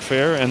from Brick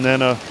Fair, and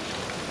then a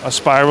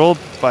spiral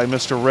by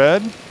Mr.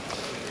 Red,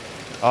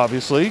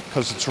 obviously,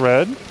 because it's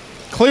red.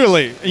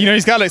 Clearly, you know,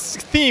 he's got a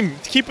theme,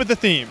 keep with the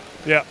theme.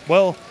 Yeah,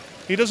 well,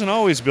 he doesn't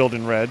always build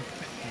in red,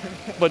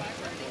 but,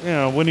 you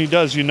know, when he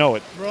does, you know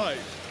it. Right.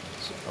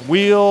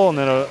 wheel, and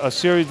then a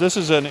series. This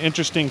is an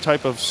interesting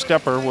type of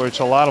stepper where it's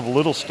a lot of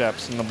little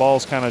steps, and the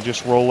balls kind of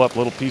just roll up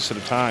little piece at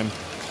a time.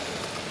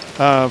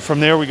 From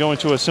there, we go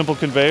into a simple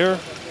conveyor,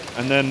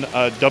 and then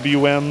a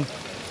WM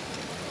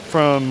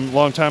from a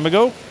long time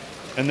ago,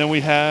 and then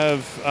we have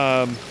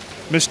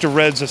Mr.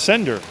 Red's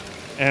Ascender,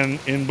 and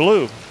in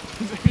blue.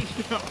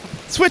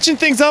 Switching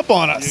things up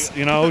on us.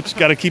 You know, it's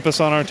got to keep us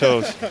on our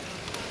toes.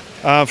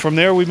 From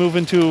there, we move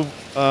into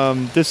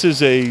this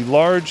is a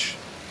large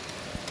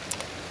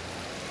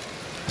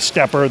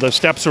stepper. The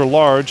steps are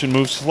large and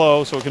move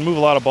slow, so it can move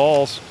a lot of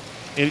balls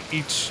in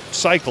each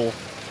cycle.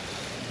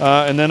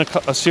 And then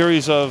a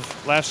series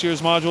of last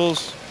year's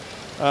modules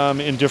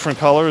in different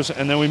colors.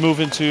 And then we move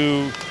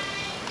into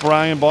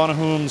Brian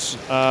Bonahum's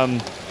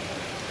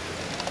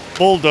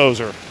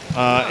Bulldozer.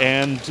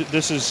 And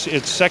this is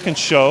its second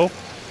show.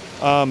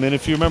 And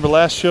if you remember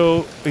last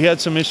show, he had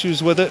some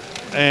issues with it.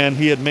 And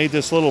he had made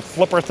this little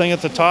flipper thing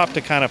at the top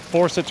to kind of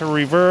force it to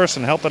reverse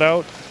and help it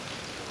out.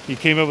 He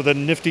came up with a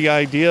nifty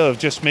idea of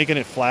just making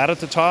it flat at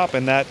the top,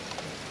 and that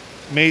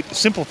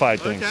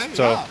simplified things. Okay,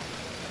 so.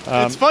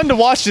 Yeah. It's fun to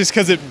watch this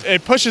because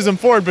it pushes them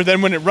forward, but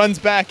then when it runs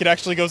back, it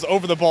actually goes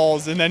over the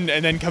balls and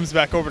then comes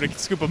back over to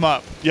scoop them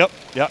up. Yep.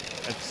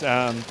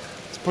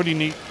 It's pretty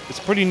neat. It's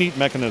a pretty neat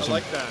mechanism. I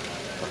like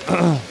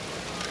that.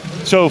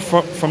 So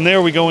from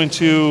there we go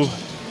into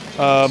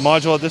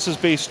module. This is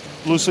based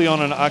loosely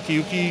on an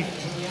Akiyuki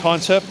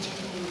concept,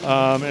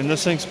 and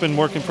this thing's been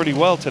working pretty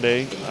well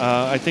today.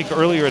 I think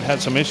earlier it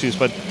had some issues,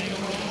 but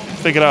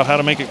figured out how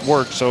to make it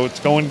work, so it's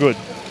going good.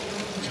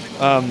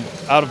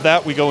 Out of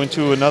that, we go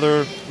into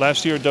another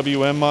last year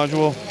WM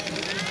module,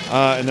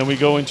 and then we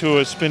go into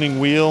a spinning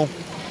wheel.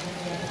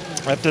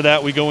 After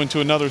that, we go into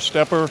another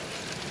stepper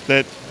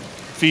that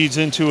feeds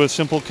into a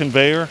simple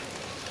conveyor.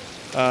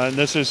 And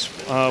this is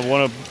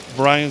one of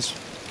Brian's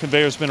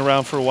conveyors, been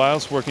around for a while.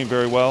 It's working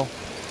very well.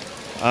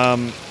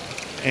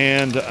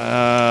 And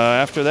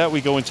after that,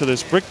 we go into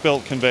this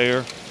brick-built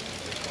conveyor.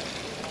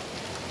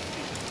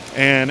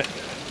 And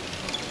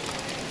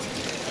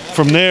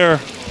from there,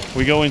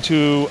 we go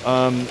into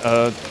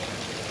a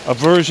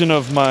version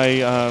of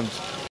my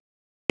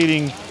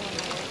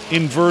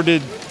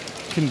inverted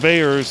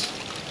conveyors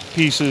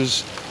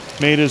pieces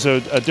made as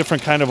a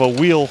different kind of a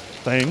wheel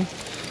thing,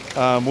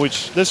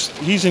 which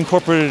he's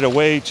incorporated a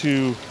way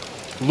to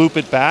loop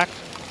it back,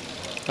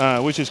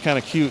 which is kind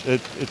of cute.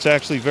 It's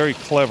actually very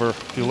clever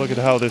if you look at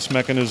how this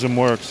mechanism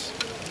works,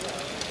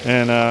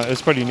 and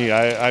it's pretty neat.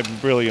 I'm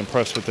really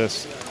impressed with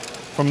this.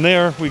 From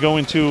there, we go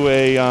into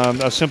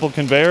a simple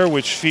conveyor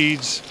which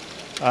feeds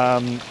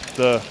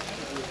the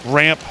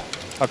ramp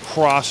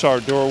across our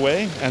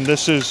doorway, and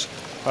this is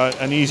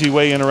an easy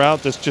way in or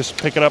out. Just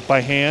pick it up by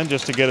hand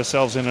just to get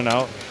ourselves in and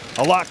out.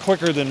 A lot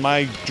quicker than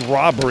my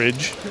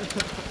drawbridge.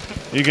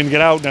 You can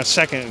get out in a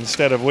second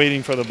instead of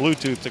waiting for the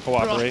Bluetooth to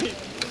cooperate.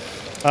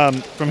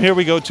 Right. From here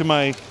we go to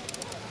my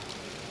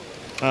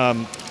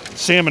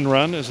salmon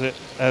run, as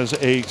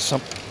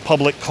some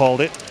public called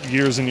it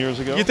years and years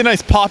ago. You get the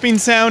nice popping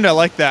sound. I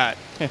like that.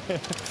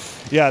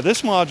 Yeah,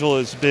 this module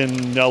has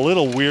been a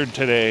little weird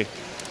today.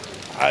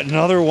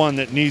 Another one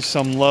that needs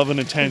some love and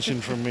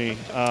attention from me.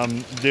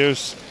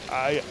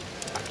 I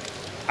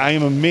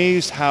am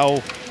amazed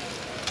how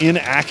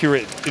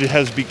inaccurate it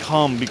has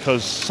become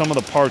because some of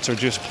the parts are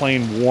just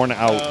plain worn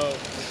out. Oh.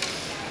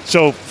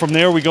 So from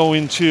there we go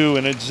into,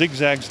 and it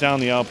zigzags down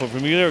the output.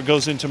 From there it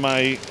goes into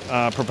my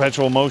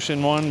perpetual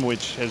motion one,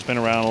 which has been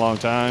around a long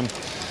time.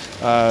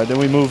 Then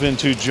we move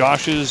into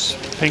Josh's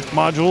pink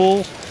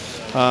module.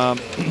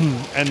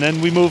 And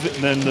then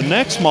then the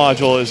next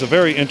module is a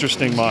very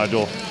interesting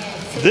module.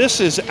 This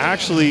is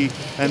actually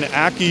an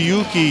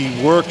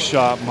Akiyuki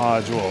workshop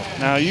module.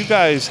 Now you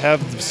guys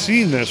have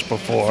seen this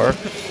before,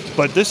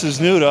 but this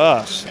is new to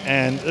us,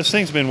 and this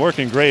thing's been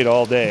working great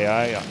all day.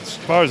 As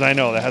far as I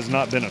know, there has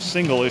not been a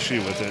single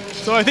issue with it.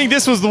 So I think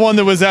this was the one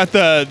that was at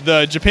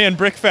the Japan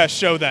Brick Fest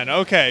show then.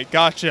 Okay,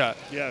 gotcha.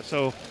 Yeah,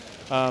 so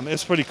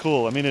it's pretty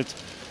cool. I mean, it's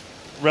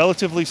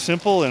relatively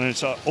simple, and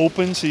it's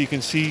open so you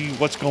can see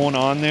what's going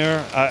on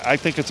there. I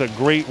think it's a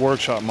great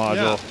workshop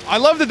module. Yeah. I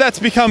love that that's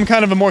become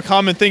kind of a more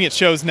common thing at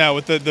shows now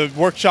with the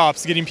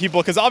workshops, getting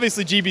people, because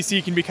obviously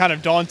GBC can be kind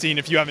of daunting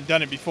if you haven't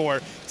done it before.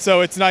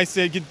 So it's nice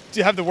to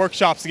have the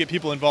workshops to get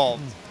people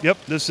involved. Yep,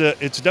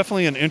 it's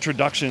definitely an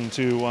introduction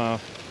to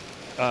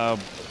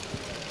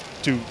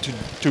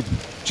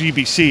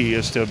GBC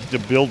is to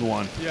build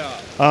one. Yeah.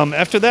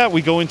 After that,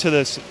 we go into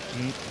this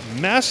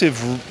massive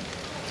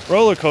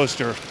roller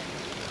coaster.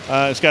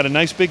 It's got a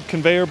nice big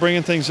conveyor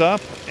bringing things up,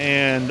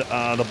 and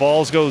the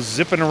balls go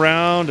zipping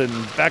around and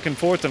back and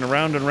forth and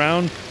around and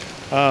around.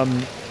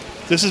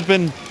 This has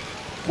been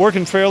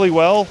working fairly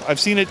well. I've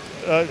seen it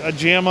a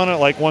jam on it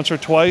like once or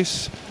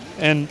twice,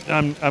 and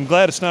I'm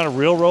glad it's not a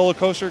real roller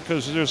coaster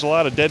because there's a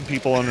lot of dead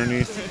people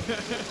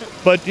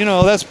underneath. But you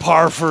know, that's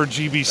par for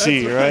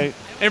GBC, right?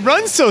 It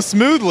runs so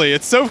smoothly.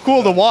 It's so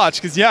cool to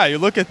watch because, yeah, you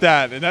look at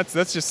that, and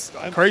that's just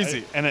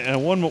crazy.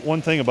 And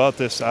one thing about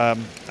this, I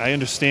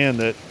understand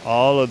that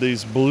all of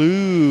these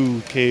blue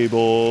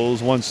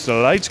cables, once the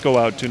lights go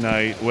out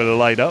tonight, will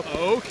light up.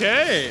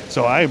 Okay.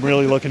 So I'm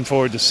really looking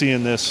forward to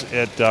seeing this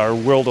at our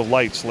World of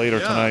Lights later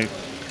tonight.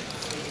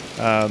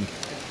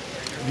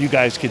 You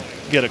guys could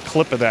get a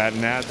clip of that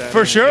and add that.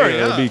 For sure,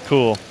 It would be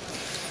cool.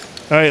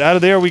 All right, out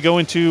of there we go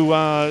into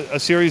a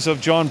series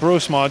of John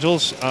Brose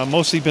modules,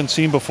 mostly been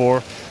seen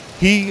before.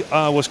 He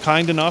was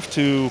kind enough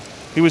to,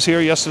 he was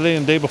here yesterday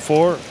and the day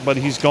before, but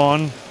he's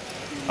gone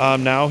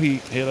now. He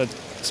had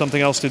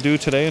something else to do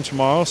today and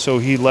tomorrow, so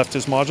he left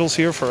his modules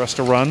here for us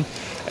to run.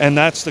 And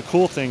that's the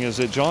cool thing, is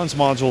that John's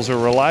modules are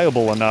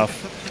reliable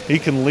enough. He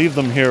can leave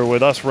them here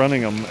with us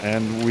running them,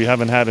 and we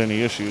haven't had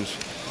any issues.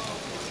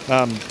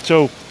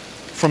 So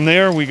from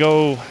there we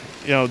go,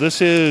 this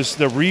is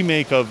the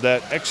remake of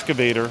that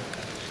excavator.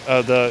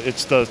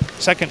 It's the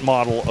second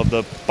model of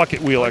the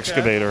bucket wheel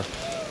excavator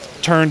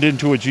turned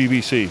into a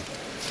GBC.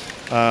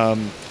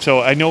 So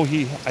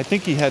I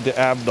think he had to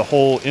add the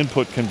whole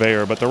input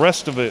conveyor, but the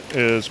rest of it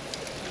is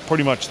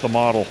pretty much the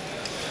model.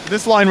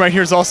 This line right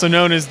here is also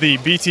known as the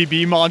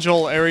BTB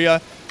module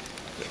area.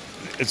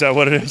 Is that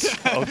what it is?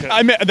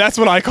 Okay. That's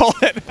what I call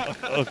it.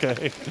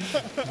 Okay.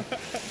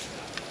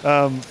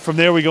 From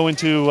there we go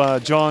into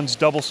John's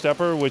double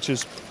stepper, which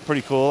is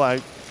pretty cool.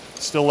 I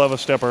still love a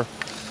stepper.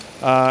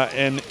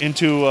 And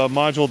into a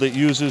module that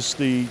uses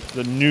the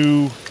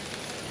new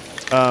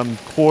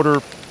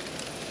quarter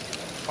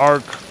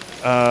arc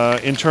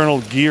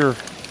internal gear,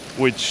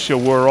 which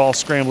we're all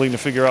scrambling to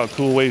figure out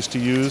cool ways to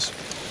use.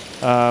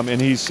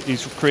 And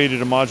he's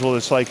created a module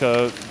that's like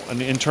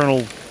an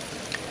internal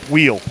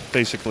wheel,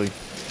 basically.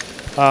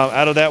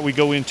 Out of that we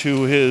go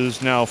into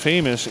his now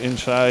famous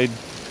inside.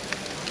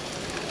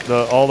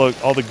 All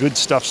the good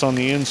stuff's on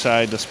the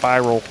inside, the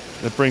spiral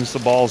that brings the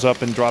balls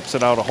up and drops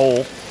it out a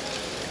hole.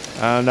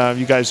 And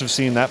you guys have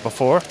seen that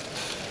before.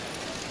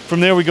 From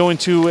there we go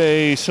into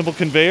a simple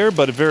conveyor,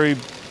 but a very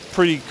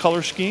pretty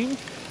color scheme,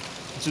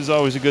 which is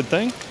always a good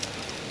thing.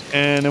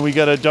 And then we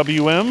got a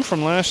WM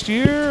from last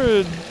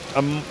year,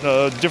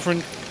 a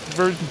different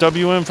version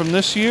WM from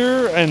this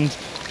year, and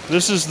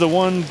this is the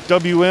one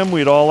WM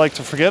we'd all like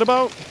to forget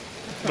about.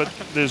 But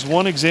there's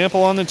one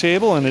example on the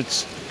table, and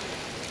it's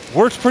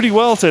worked pretty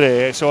well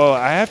today. So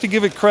I have to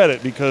give it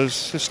credit,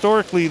 because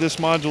historically this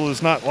module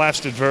has not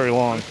lasted very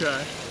long.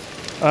 Okay.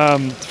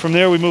 From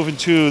there we move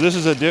into, this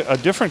is a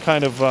different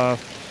kind of, I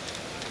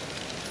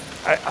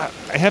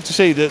have to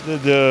say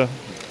that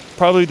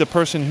probably the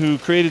person who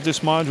created this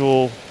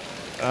module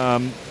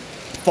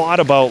thought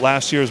about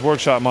last year's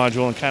workshop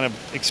module and kind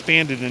of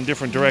expanded in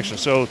different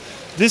directions. So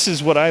this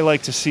is what I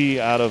like to see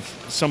out of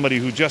somebody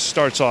who just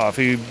starts off.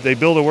 They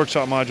build a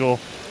workshop module,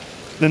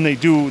 then they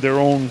do their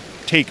own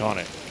take on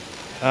it.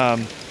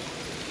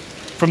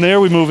 From there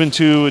we move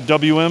into a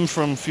WM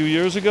from a few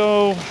years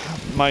ago,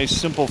 my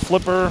simple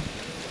flipper,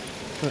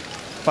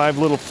 5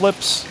 little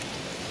flips,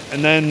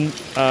 and then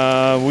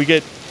we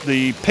get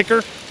the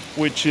picker,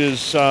 which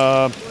is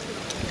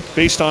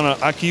based on an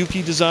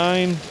Akiyuki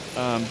design.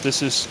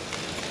 This is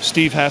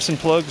Steve Hassan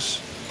plugs,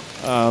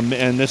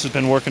 and this has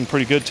been working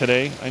pretty good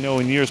today. I know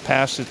in years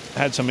past it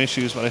had some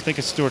issues, but I think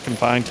it's still working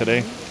fine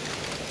today.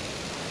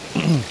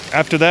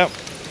 After that,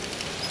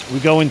 we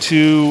go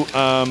into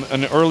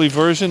an early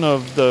version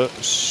of the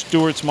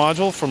Stewart's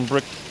module from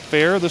Brick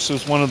Fair. This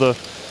is one of the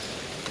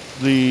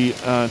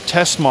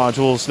test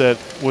modules that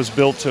was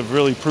built to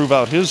really prove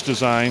out his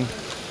design.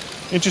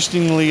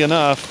 Interestingly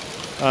enough,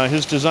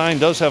 his design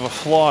does have a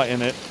flaw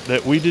in it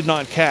that we did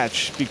not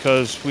catch,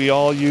 because we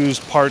all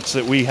used parts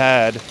that we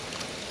had,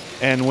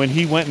 and when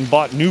he went and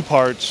bought new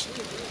parts,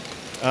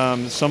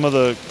 some of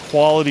the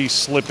quality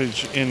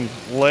slippage in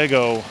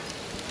Lego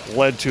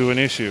led to an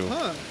issue.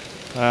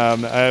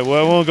 I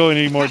won't go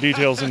into any more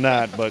details than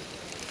that, but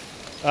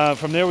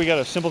from there we got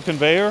a simple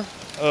conveyor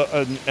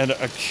and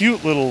a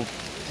cute little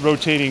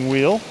rotating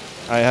wheel.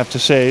 I have to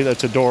say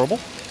that's adorable.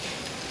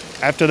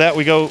 After that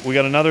we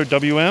got another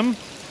WM,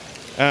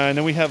 and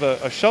then we have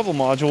a shovel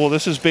module.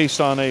 This is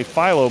based on a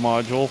Philo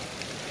module,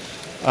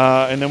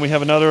 and then we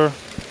have another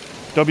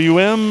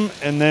WM,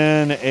 and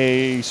then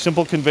a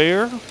simple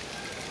conveyor,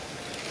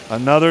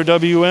 another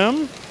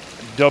WM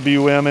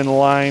in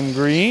lime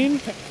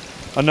green,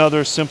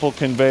 another simple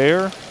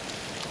conveyor,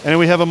 and then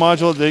we have a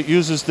module that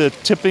uses the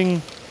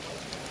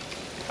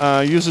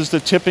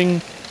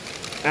tipping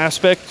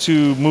aspect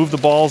to move the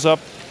balls up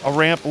a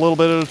ramp a little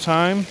bit at a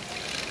time.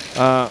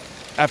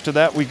 After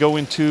that we go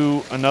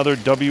into another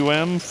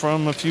WM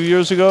from a few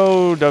years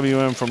ago,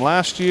 WM from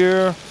last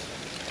year,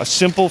 a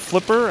simple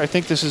flipper. I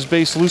think this is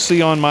based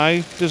loosely on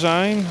my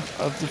design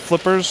of the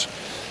flippers.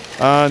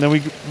 And then we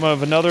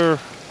have another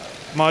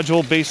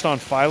module based on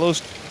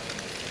Philo's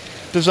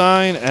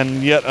design,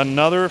 and yet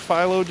another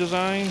Philo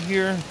design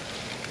here.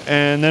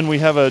 And then we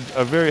have a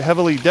very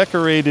heavily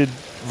decorated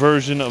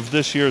version of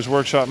this year's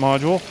workshop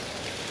module.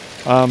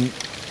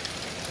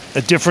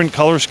 A different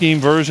color scheme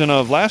version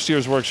of last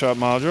year's workshop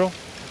module.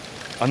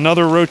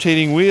 Another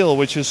rotating wheel,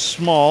 which is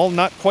small,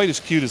 not quite as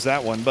cute as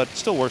that one, but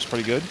still works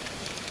pretty good.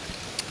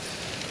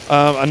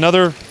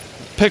 Another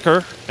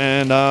picker,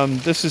 and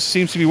this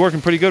seems to be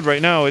working pretty good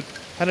right now. It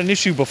had an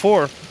issue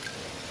before,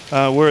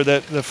 where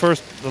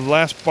the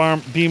last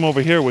beam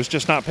over here was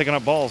just not picking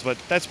up balls, but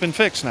that's been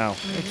fixed now.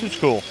 It's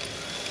cool.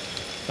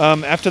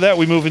 After that,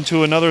 we move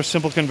into another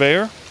simple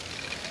conveyor,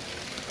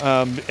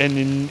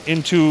 and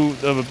into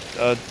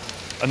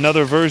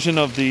another version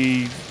of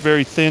the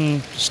very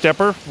thin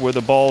stepper, where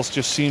the balls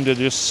just seem to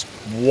just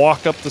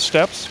walk up the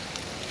steps.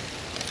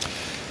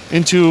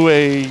 Into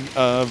a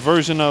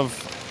version of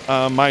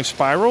my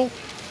spiral,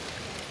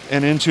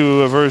 and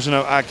into a version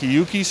of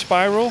Akiyuki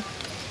spiral,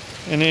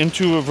 and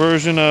into a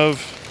version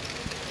of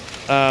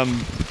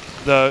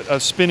a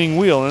spinning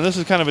wheel. And this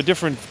is kind of a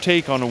different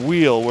take on a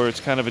wheel, where it's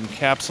kind of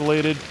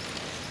encapsulated,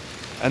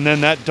 and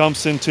then that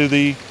dumps into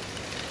the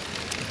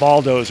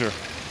balldozer.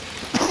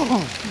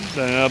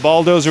 The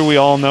balldozer we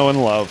all know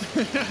and love.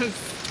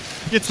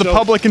 Gets the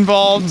public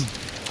involved.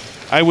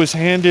 I was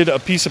handed a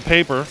piece of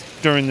paper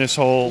during this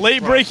whole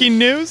late breaking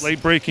news.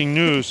 Late breaking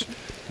news.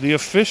 The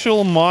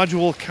official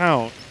module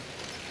count,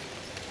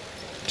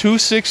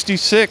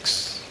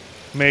 266,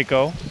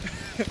 Mako.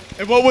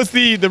 And what was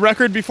the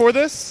record before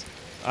this?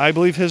 I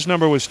believe his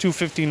number was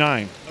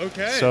 259.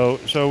 Okay.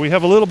 So we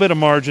have a little bit of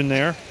margin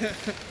there,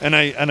 and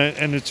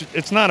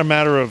it's not a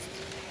matter of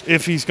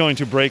if he's going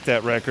to break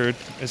that record.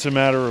 It's a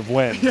matter of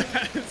when.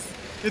 Yes.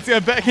 It's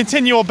a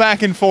continual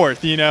back and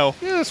forth, you know.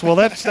 Yes. Well,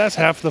 that's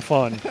half the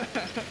fun.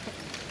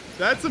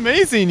 That's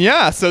amazing.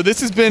 Yeah. So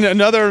this has been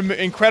another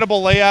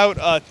incredible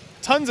layout.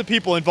 Tons of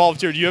people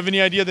involved here. Do you have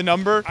any idea the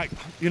number?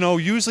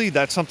 Usually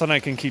that's something I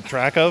can keep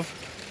track of.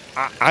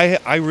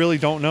 I really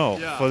don't know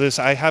for this.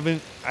 I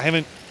haven't.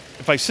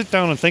 If I sit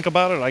down and think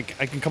about it,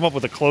 I can come up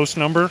with a close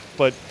number.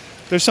 But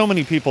there's so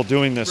many people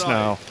doing this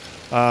now.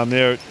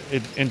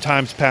 In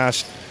times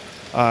past,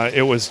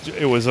 it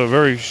was a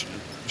very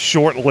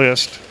short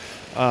list,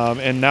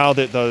 and now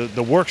that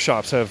the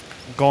workshops have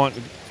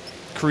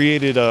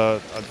created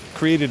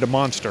a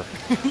monster.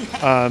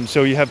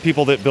 So you have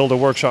people that build a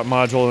workshop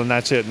module and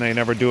that's it, and they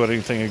never do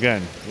anything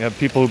again. You have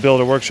people who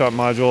build a workshop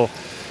module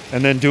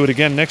and then do it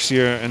again next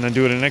year, and then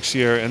do it next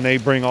year, and they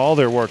bring all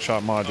their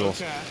workshop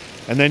modules. Okay.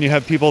 And then you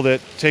have people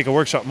that take a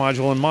workshop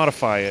module and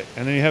modify it,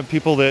 and then you have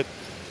people that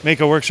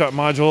make a workshop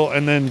module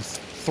and then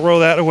throw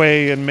that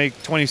away and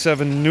make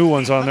 27 new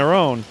ones on their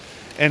own.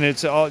 And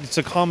it's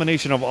a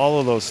combination of all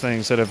of those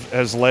things that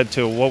has led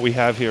to what we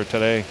have here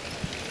today.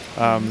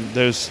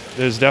 There's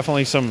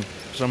definitely some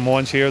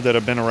ones here that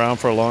have been around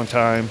for a long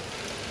time.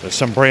 There's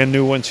some brand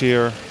new ones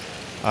here,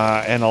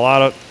 and a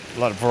lot of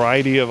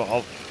variety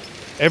of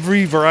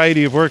every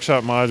variety of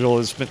workshop module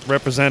has been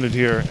represented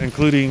here,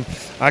 including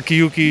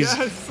Akiyuki's,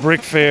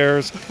 brick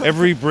fairs,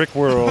 every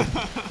Brickworld.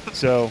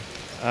 So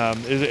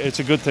it's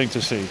a good thing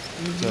to see.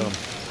 So.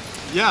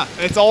 Yeah,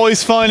 it's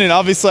always fun, and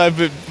obviously I've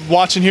been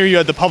watching here. You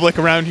had the public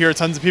around here,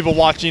 tons of people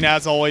watching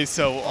as always,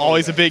 so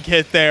always a big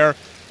hit there.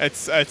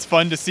 It's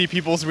fun to see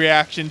people's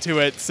reaction to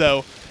it.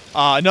 So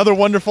another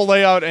wonderful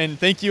layout, and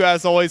thank you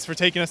as always for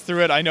taking us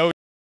through it. I know you're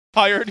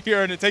tired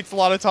here and it takes a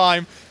lot of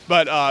time,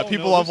 but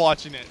people love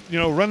watching it.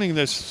 Running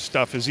this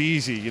stuff is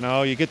easy.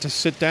 You get to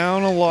sit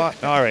down a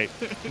lot. All right,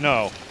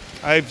 no,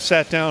 I've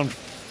sat down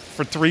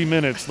for 3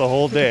 minutes the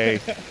whole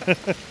day.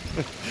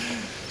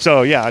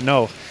 So yeah,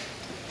 no.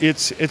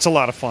 It's a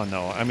lot of fun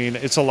though. I mean,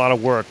 it's a lot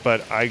of work,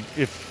 but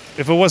if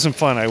it wasn't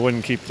fun, I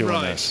wouldn't keep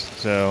doing this.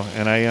 So,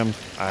 and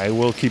I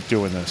will keep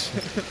doing this.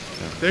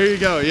 There you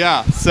go.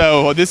 Yeah.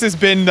 So this has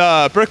been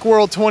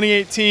Brickworld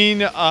 2018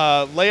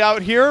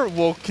 layout here.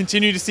 We'll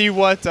continue to see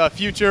what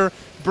future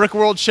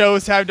Brickworld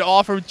shows have to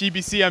offer with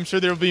GBC. I'm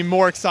sure there will be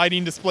more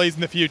exciting displays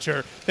in the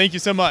future. Thank you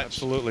so much.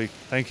 Absolutely.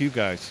 Thank you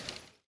guys.